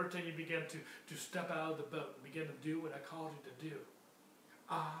me. The first day you begin to step out of the boat and begin to do what I called you to do.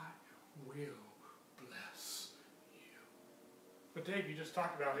 I will bless you. But Dave, you just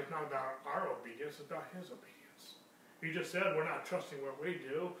talked about it's not about our obedience, it's about his obedience. You just said we're not trusting what we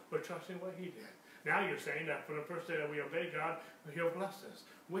do, we're trusting what he did. Now you're saying that for the first day that we obey God, he'll bless us.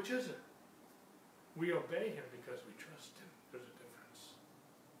 Which is it? We obey him because we trust him. There's a difference.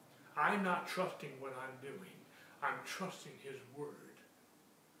 I'm not trusting what I'm doing. I'm trusting his word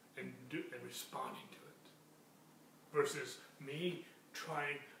and responding to it. Versus me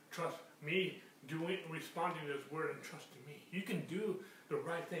responding to his word and trusting me. You can do the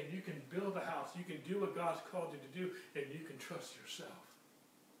right thing. You can build a house. You can do what God's called you to do, and you can trust yourself.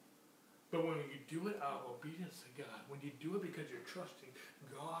 But when you do it out of obedience to God, when you do it because you're trusting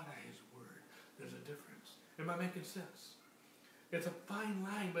God and his word, There's a difference. Am I making sense? It's a fine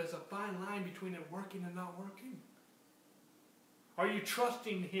line, but it's a fine line between it working and not working. Are you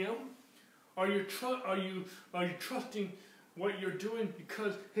trusting Him? Are you trusting what you're doing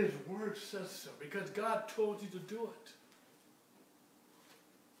because His Word says so? Because God told you to do it.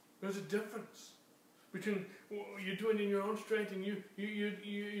 There's a difference between you doing it in your own strength and you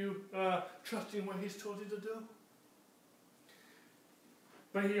trusting what He's told you to do.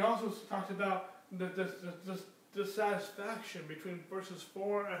 But He also talks about the satisfaction between verses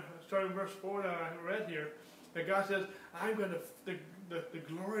 4 and starting verse 4 that I read here. That God says, I'm going to the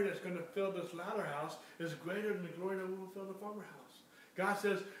glory that's going to fill this latter house is greater than the glory that will fill the former house. God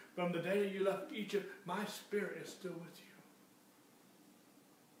says, from the day that you left Egypt, my Spirit is still with you.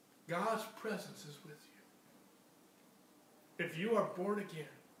 God's presence is with you. If you are born again,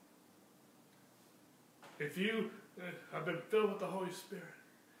 if you have been filled with the Holy Spirit,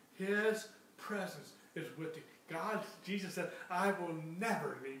 His presence is with you. Jesus said, I will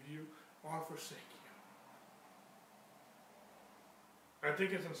never leave you or forsake you. I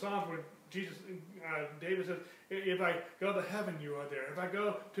think it's in Psalms where David says, if I go to heaven, you are there. If I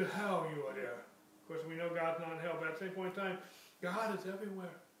go to hell, you are there. Of course, we know God's not in hell, but at the same point in time, God is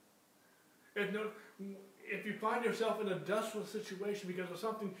everywhere. If you find yourself in a desperate situation because of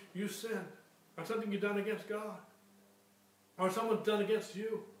something you sinned, or something you've done against God, or someone's done against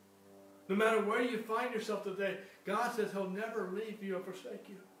you, no matter where you find yourself today, God says He'll never leave you or forsake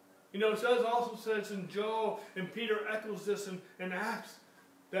you. You know, it also says in Joel, and Peter echoes this in Acts,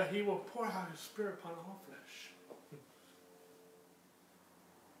 that He will pour out His Spirit upon all flesh.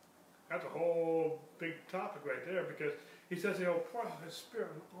 That's a whole big topic right there, because He says He'll pour out His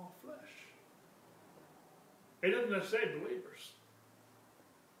Spirit on all flesh. It doesn't just say believers.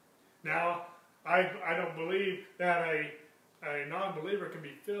 Now, I don't believe that a non-believer can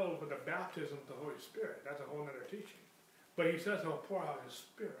be filled with the baptism of the Holy Spirit. That's a whole other teaching. But He says He'll pour out His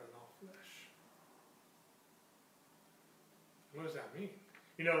Spirit on all flesh. What does that mean?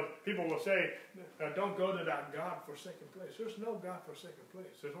 You know, people will say, don't go to that God-forsaken place. There's no God-forsaken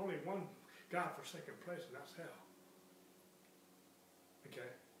place. There's only one God-forsaken place, and that's hell. Okay?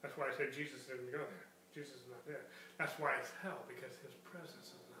 That's why I said Jesus didn't go there. Jesus is not there. That's why it's hell, because His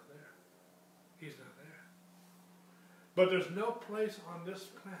presence is not there. He's not there. But there's no place on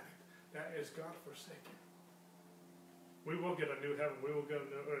this planet that is God-forsaken. We will get a new heaven. We will get a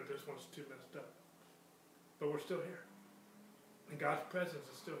new earth. This one's too messed up. But we're still here. And God's presence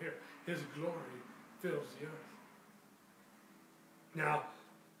is still here. His glory fills the earth. Now,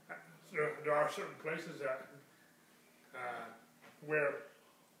 there are certain places that where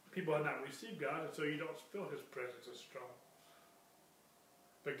people have not received God, and so you don't feel His presence as strong.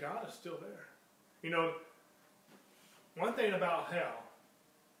 But God is still there. You know, one thing about hell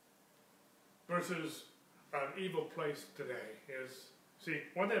versus an evil place today is, see,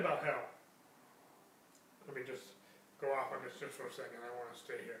 one thing about hell, let me just go off on this just for a second. I want to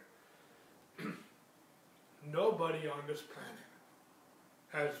stay here. Nobody on this planet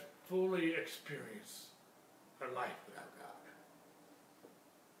has fully experienced a life without God.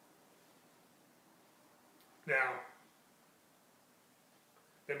 Now,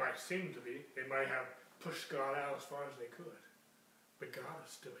 they might seem to be. They might have pushed God out as far as they could. But God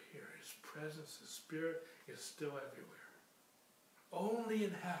is still here. His presence, His Spirit is still everywhere. Only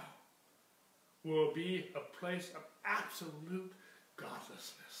in hell will be a place of absolute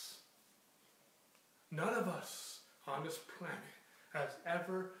godlessness. None of us on this planet has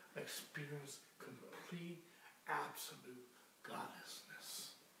ever experienced complete, absolute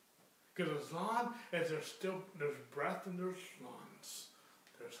godlessness. Because as long as there's breath in their lungs,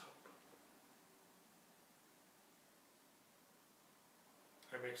 there's hope.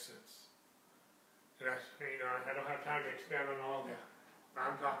 That makes sense. And that's, you know, I don't have time to expand on all that.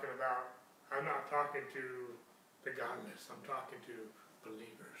 I'm not talking to the godless. I'm talking to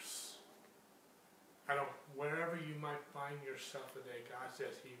believers. Wherever you might find yourself today, God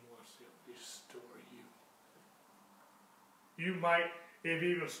says He wants to restore you. You might,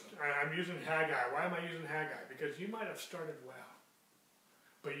 I'm using Haggai. Why am I using Haggai? Because you might have started well,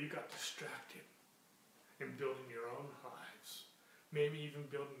 but you got distracted in building your own lives, maybe even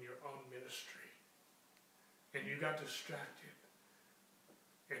building your own ministry, and you got distracted,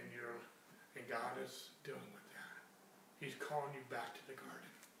 and God is dealing with that. He's calling you back to the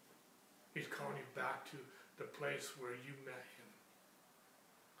garden. He's calling you back to the place where you met Him.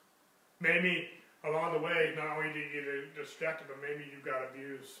 Maybe along the way, not only did you get distracted, but maybe you got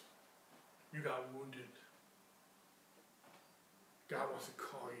abused. You got wounded. God wants to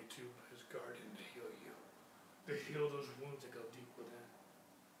call you to His garden to heal you. To heal those wounds that go deep within.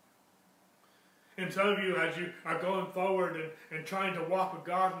 And some of you, as you are going forward and trying to walk with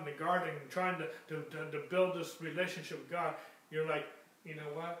God in the garden and trying to build this relationship with God, you're like, you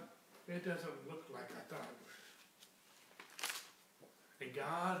know what? It doesn't look like I thought it would. And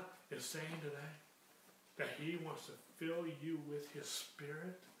God is saying today that He wants to fill you with His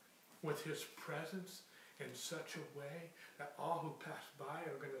Spirit, with His presence in such a way that all who pass by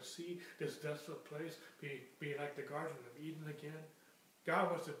are going to see this desolate place be like the Garden of Eden again.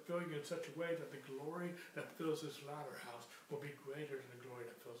 God wants to fill you in such a way that the glory that fills this latter house will be greater than the glory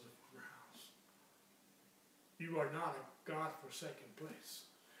that fills the former house. You are not a God-forsaken place.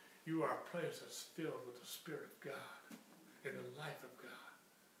 You are a place that's filled with the Spirit of God and the life of God.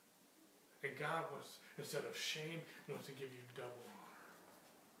 And God wants, instead of shame, He wants to give you double honor.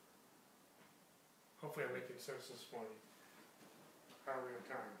 Hopefully I'm making sense this morning. How are we on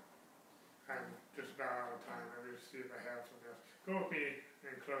time? I'm just about out of time. Let me see if I have something else. Go with me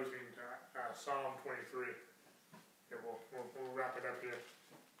in closing to Psalm 23. And we'll wrap it up here.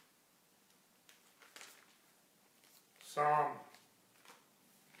 Psalm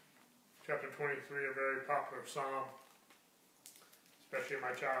chapter 23, a very popular psalm, especially in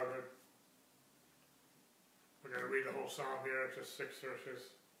my childhood. We're going to read the whole psalm here. It's just 6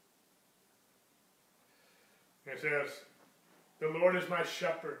 verses. And it says, "The Lord is my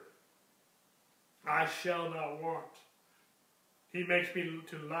shepherd. I shall not want. He makes me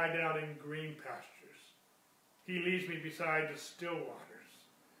to lie down in green pastures. He leads me beside the still waters.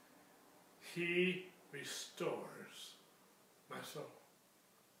 He restores my soul.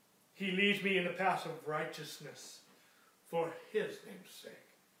 He leads me in the paths of righteousness for His name's sake.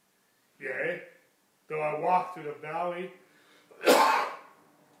 Yea, though I walk through the valley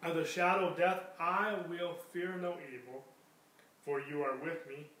of the shadow of death, I will fear no evil, for you are with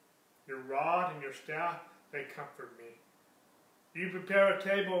me. Your rod and your staff, they comfort me. You prepare a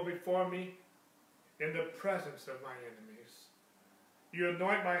table before me in the presence of my enemies. You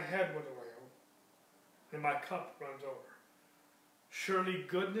anoint my head with oil, and my cup runs over. Surely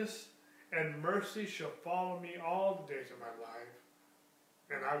goodness and mercy shall follow me all the days of my life,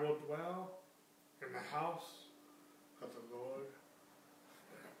 and I will dwell in the house of the Lord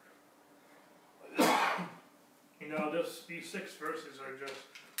forever." You know, these 6 verses are just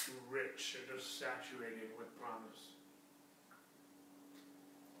rich and just saturated with promise.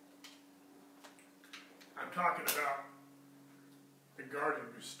 I'm talking about the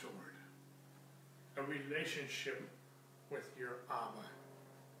garden restored, a relationship with your Abba.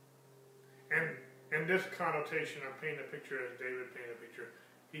 And in this connotation, I'm painting a picture as David painted a picture.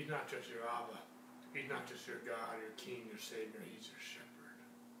 He's not just your Abba. He's not just your God, your King, your Savior. He's your shepherd.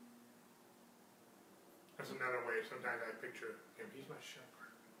 That's another way sometimes I picture Him. He's my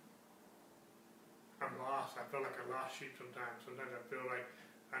shepherd. I'm lost. I feel like a lost sheep sometimes. Sometimes I feel like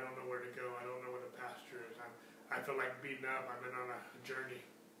I don't know where to go. I don't know where the pasture is. I feel like beaten up. I've been on a journey.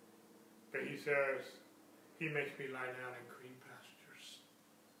 But He says, He makes me lie down in green pastures.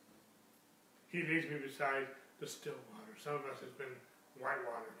 He leads me beside the still water. Some of us has been white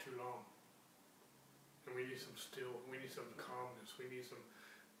water too long. And we need some we need some calmness. We need some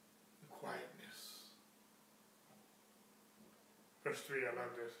quietness. Verse 3, I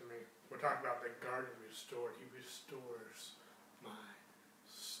love this. We're talking about the garden restored. He restores my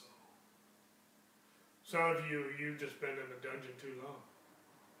soul. Some of you, you've just been in the dungeon too long.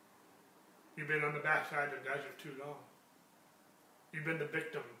 You've been on the backside of the desert too long. You've been the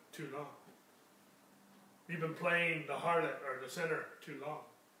victim too long. You've been playing the harlot or the sinner too long.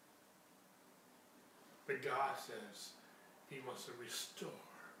 But God says He wants to restore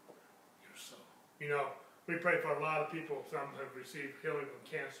your soul. You know, we pray for a lot of people. Some have received healing from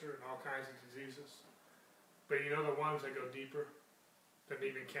cancer and all kinds of diseases. But you know the ones that go deeper than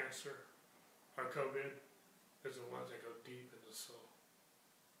even cancer or COVID is the ones that go deep in the soul.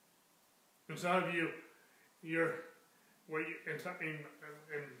 And some of you, and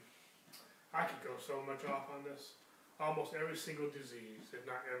I could go so much off on this. Almost every single disease, if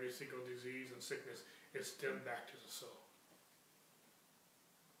not every single disease and sickness, is stemmed back to the soul.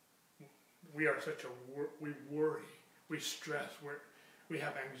 We are we worry, we stress, we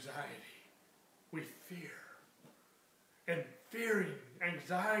have anxiety, we fear. And fearing,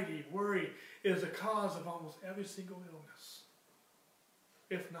 anxiety, worry is the cause of almost every single illness,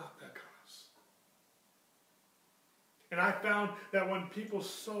 if not the cause. And I found that when people's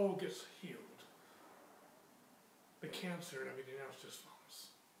soul gets healed, the cancer and everything else just falls.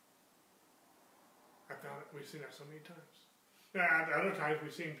 I found it, we've seen that so many times. At other times,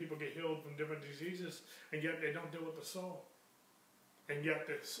 we've seen people get healed from different diseases, and yet they don't deal with the soul. And yet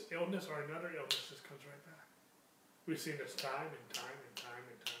this illness or another illness just comes right back. We've seen this time and time and time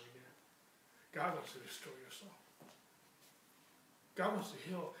and time again. God wants to restore your soul. God wants to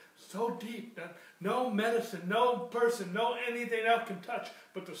heal so deep that no medicine, no person, no anything else can touch,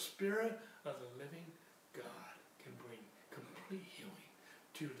 but the Spirit of the living God can bring complete healing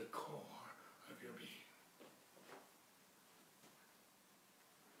to the core of your being.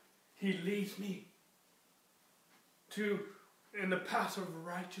 He leads me in the path of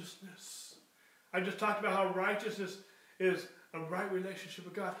righteousness. I just talked about how righteousness is a right relationship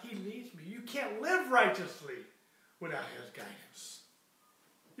with God. He leads me. You can't live righteously without His guidance.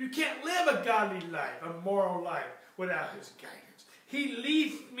 You can't live a godly life, a moral life, without His guidance. He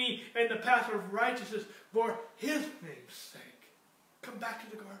leads me in the path of righteousness for His name's sake. Come back to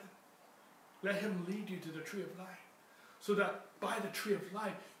the garden. Let Him lead you to the tree of life, so that by the tree of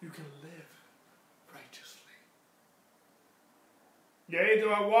life you can live righteously. Yea,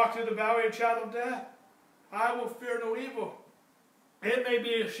 though I walk through the valley of shadow of death, I will fear no evil. It may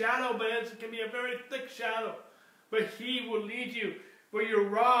be a shadow, but it can be a very thick shadow. But He will lead you. For your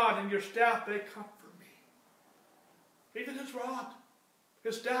rod and your staff, they comfort me. Even His rod.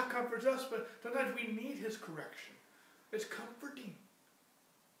 His staff comforts us, but sometimes we need His correction. It's comforting.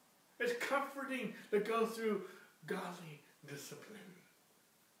 It's comforting to go through godly discipline.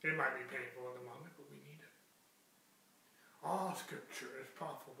 It might be painful in the moment, but we need it. All Scripture is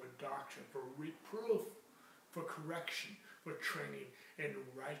powerful for doctrine, for reproof, for correction, for training in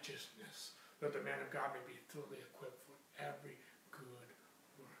righteousness, that the man of God may be fully equipped for every good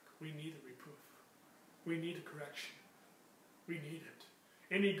work. We need a reproof. We need a correction. We need it.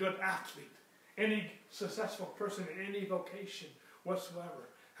 Any good athlete, any successful person in any vocation whatsoever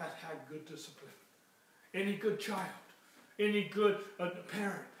has had good discipline. Any good child, any good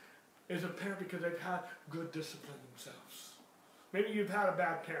parent is a parent because they've had good discipline themselves. Maybe you've had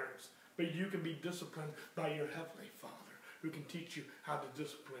bad parents, but you can be disciplined by your Heavenly Father, who can teach you how to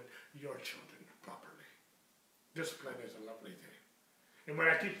discipline your children properly. Discipline is a lovely thing. And when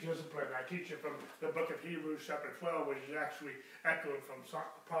I teach discipline, I teach it from the book of Hebrews chapter 12, which is actually echoed from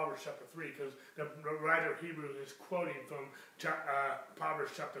Proverbs chapter 3, because the writer of Hebrews is quoting from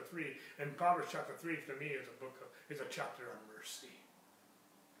Proverbs chapter 3. And Proverbs chapter 3 to me is a chapter of mercy.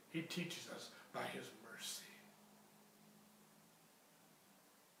 He teaches us by His mercy.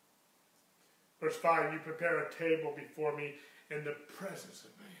 Verse 5, you prepare a table before me in the presence of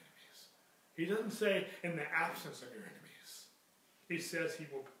my enemies. He doesn't say in the absence of your enemies. He says He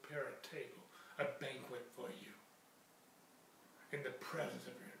will prepare a table, a banquet for you in the presence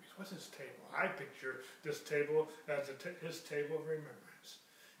of your enemies. What's His table? I picture this table as His table of remembrance.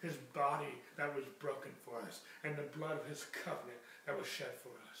 His body that was broken for us, and the blood of His covenant that was shed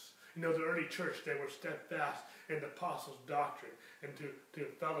for us. You know, the early church, they were steadfast in the apostles' doctrine, and to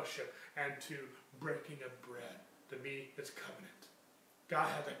fellowship, and to breaking of bread. To me, it's covenant. God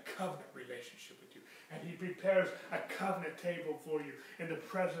has a covenant relationship with you. And He prepares a covenant table for you in the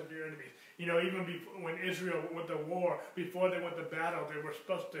presence of your enemies. You know, even when Israel went to war, before they went to battle, they were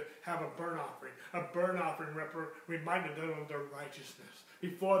supposed to have a burnt offering. A burnt offering reminded them of their righteousness.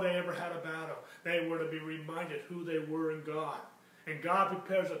 Before they ever had a battle, they were to be reminded who they were in God. And God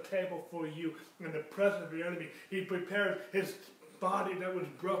prepares a table for you in the presence of your enemy. He prepares His body that was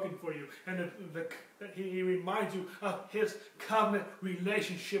broken for you. And He reminds you of His covenant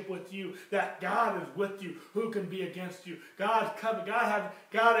relationship with you, that God is with you. Who can be against you? God's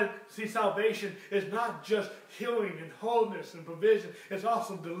covenant. See, salvation is not just healing and wholeness and provision. It's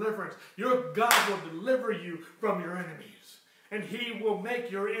also deliverance. Your God will deliver you from your enemies. And He will make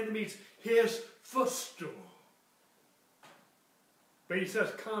your enemies His footstool. But He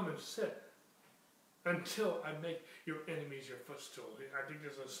says, come and sit until I make your enemies your footstool. I think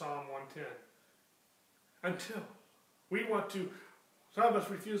this is Psalm 110. Until. We want to, some of us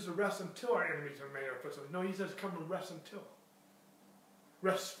refuse to rest until our enemies are made our footstool. No, He says come and rest until.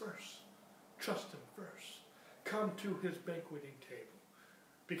 Rest first. Trust Him first. Come to His banqueting table,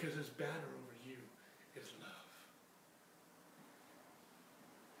 because His banner over you is love.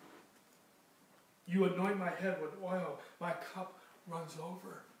 You anoint my head with oil. My cup runs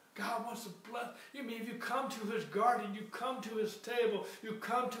over. God wants to bless. You mean if you come to His garden, you come to His table, you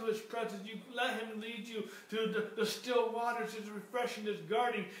come to His presence, you let Him lead you to the still waters, His refreshing, His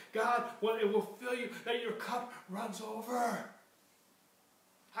garden. God, it will fill you that your cup runs over.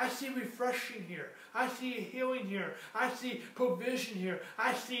 I see refreshing here. I see healing here. I see provision here.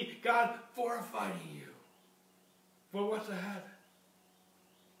 I see God fortifying you for what's ahead.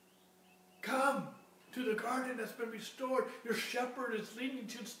 Come to the garden that's been restored. Your shepherd is leading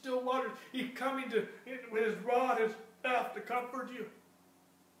to still waters. He's coming with His rod, His staff to comfort you.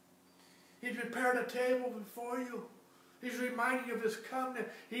 He's prepared a table before you He's reminding you of His covenant.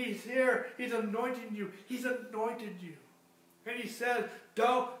 He's here. He's anointing you. He's anointed you. And He says,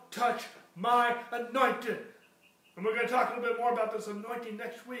 don't touch my anointed. And we're going to talk a little bit more about this anointing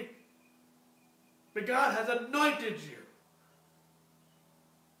next week. But God has anointed you.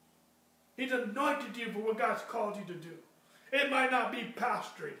 He's anointed you for what God's called you to do. It might not be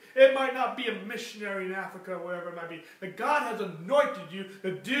pastoring. It might not be a missionary in Africa or wherever it might be. But God has anointed you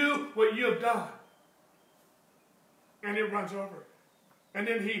to do what you have done. And it runs over. And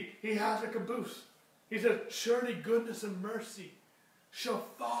then he has a caboose. He says, surely goodness and mercy shall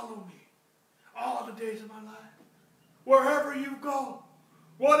follow me all the days of my life. Wherever you go,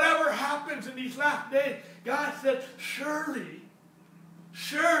 whatever happens in these last days, God said, surely,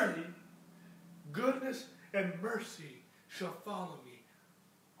 surely, goodness and mercy shall follow me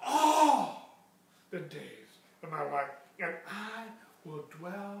all the days of my life. And I will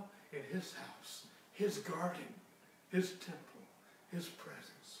dwell in His house, His garden, His temple, His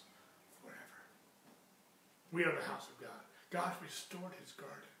presence forever. We are the house of God. God restored His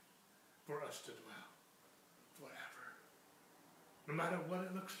garden for us to dwell forever. No matter what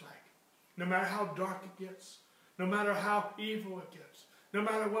it looks like, no matter how dark it gets, no matter how evil it gets, no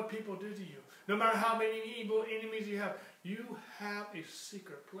matter what people do to you, no matter how many evil enemies you have a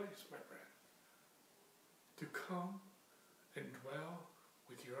secret place, my friend, to come and dwell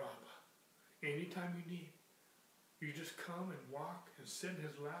with your Abba. Anytime you need, you just come and walk and sit in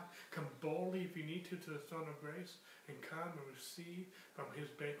His lap. Come boldly if you need to the throne of grace and come and receive from His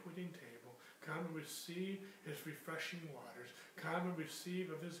banqueting table. Come and receive His refreshing waters. Come and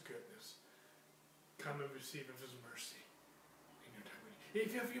receive of His goodness. Come and receive of His mercy in your time.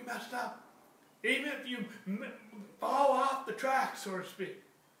 Even if you messed up, even if you fall off the track, so to speak,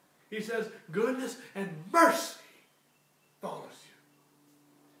 He says goodness and mercy follows you.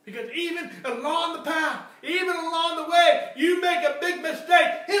 Because even along the path, even along the way, you make a big mistake,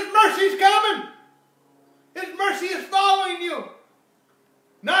 His mercy's coming. His mercy is following you.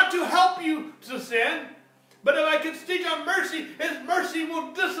 Not to help you to sin, but if I can teach on mercy, His mercy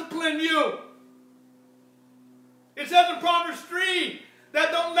will discipline you. It says in Proverbs 3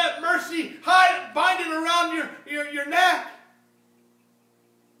 that don't let mercy bind it around your neck.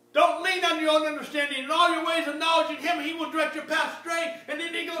 Don't lean on your own understanding. In all your ways acknowledging Him, He will direct your path straight. And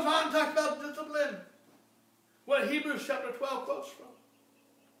then He goes on and talks about discipline. What Hebrews chapter 12 quotes from.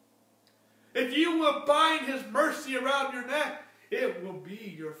 If you will bind His mercy around your neck, it will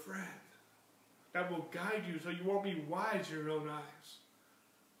be your friend. That will guide you so you won't be wise in your own eyes.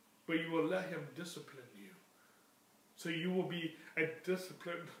 But you will let Him discipline you. So you will be a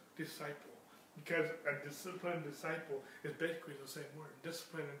disciplined disciple. Because a disciplined disciple is basically the same word.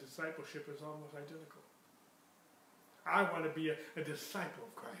 Discipline and discipleship is almost identical. I want to be a disciple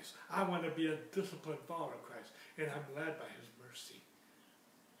of Christ. I want to be a disciplined follower of Christ. And I'm led by His mercy.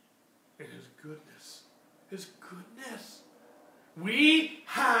 And His goodness. His goodness. We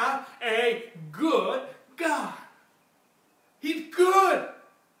have a good God. He's good.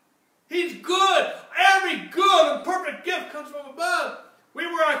 He's good. Every good and perfect gift comes from above. We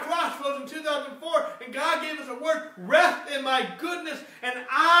were at Crossroads in 2004, and God gave us a word, rest in my goodness, and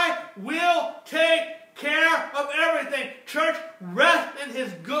I will take care of everything. Church, rest in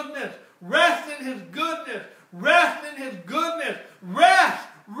His goodness. Rest in His goodness. Rest in His goodness. Rest,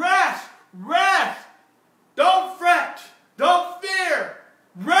 rest, rest. Don't fret. Don't fear.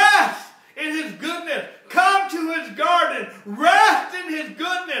 Rest in His goodness. Come to His garden. Rest in His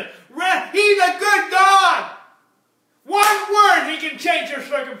goodness. Rest. He's a good God. One word, He can change your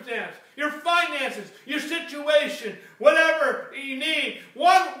circumstance, your finances, your situation, whatever you need.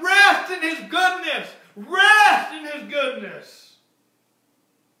 One, rest in His goodness. Rest in His goodness.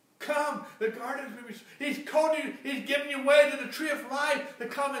 Come, the garden is He's called you, He's given you way to the tree of life to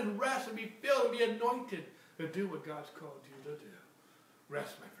come and rest and be filled and be anointed to do what God's called you to do.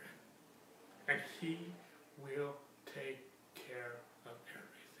 Rest, my friend. And He will take care of everything.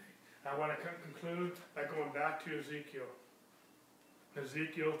 I want to conclude by going back to Ezekiel.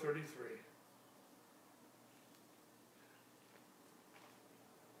 Ezekiel 33.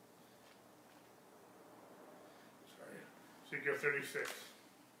 Ezekiel 36.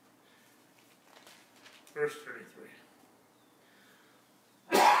 Verse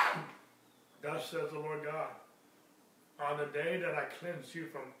 33. Thus says the Lord God, on the day that I cleanse you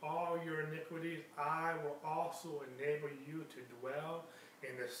from all your iniquities, I will also enable you to dwell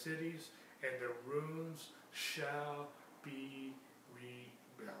in the cities, and the ruins shall be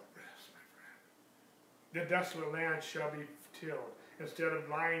rebuilt. Rest, my friend. The desolate land shall be tilled. Instead of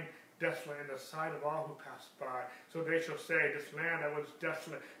lying desolate in the sight of all who pass by. So they shall say, this land that was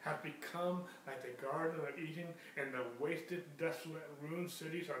desolate hath become like the Garden of Eden, and the wasted, desolate, ruined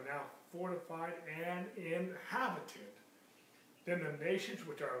cities are now fortified and inhabited. Then the nations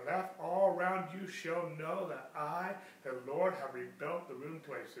which are left all round you shall know that I, the Lord, have rebuilt the ruined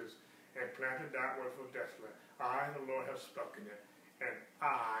places, and planted that which was desolate. I, the Lord, have spoken it, and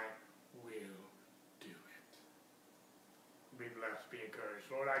I will do it. Be blessed, be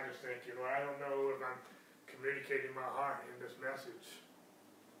encouraged. Lord, I just thank you. Lord, I don't know if I'm communicating my heart in this message.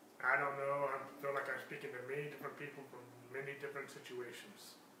 I don't know. I feel like I'm speaking to many different people from many different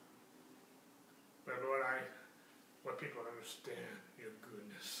situations. But Lord, I want people to understand your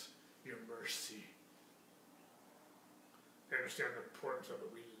goodness, your mercy. They understand the importance of a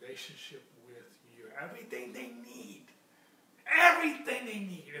relationship with you. Everything they need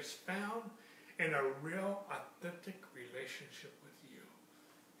is found in a real, authentic relationship with you.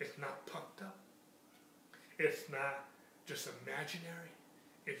 It's not pumped up. It's not just imaginary.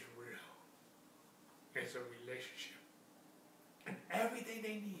 It's real. It's a relationship. And everything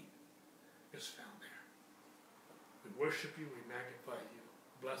they need is found there. We worship you. We magnify you.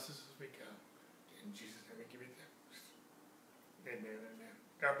 Bless us as we go. In Jesus' name we give you thanks. Amen, amen.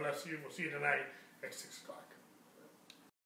 God bless you. We'll see you tonight at 6 o'clock.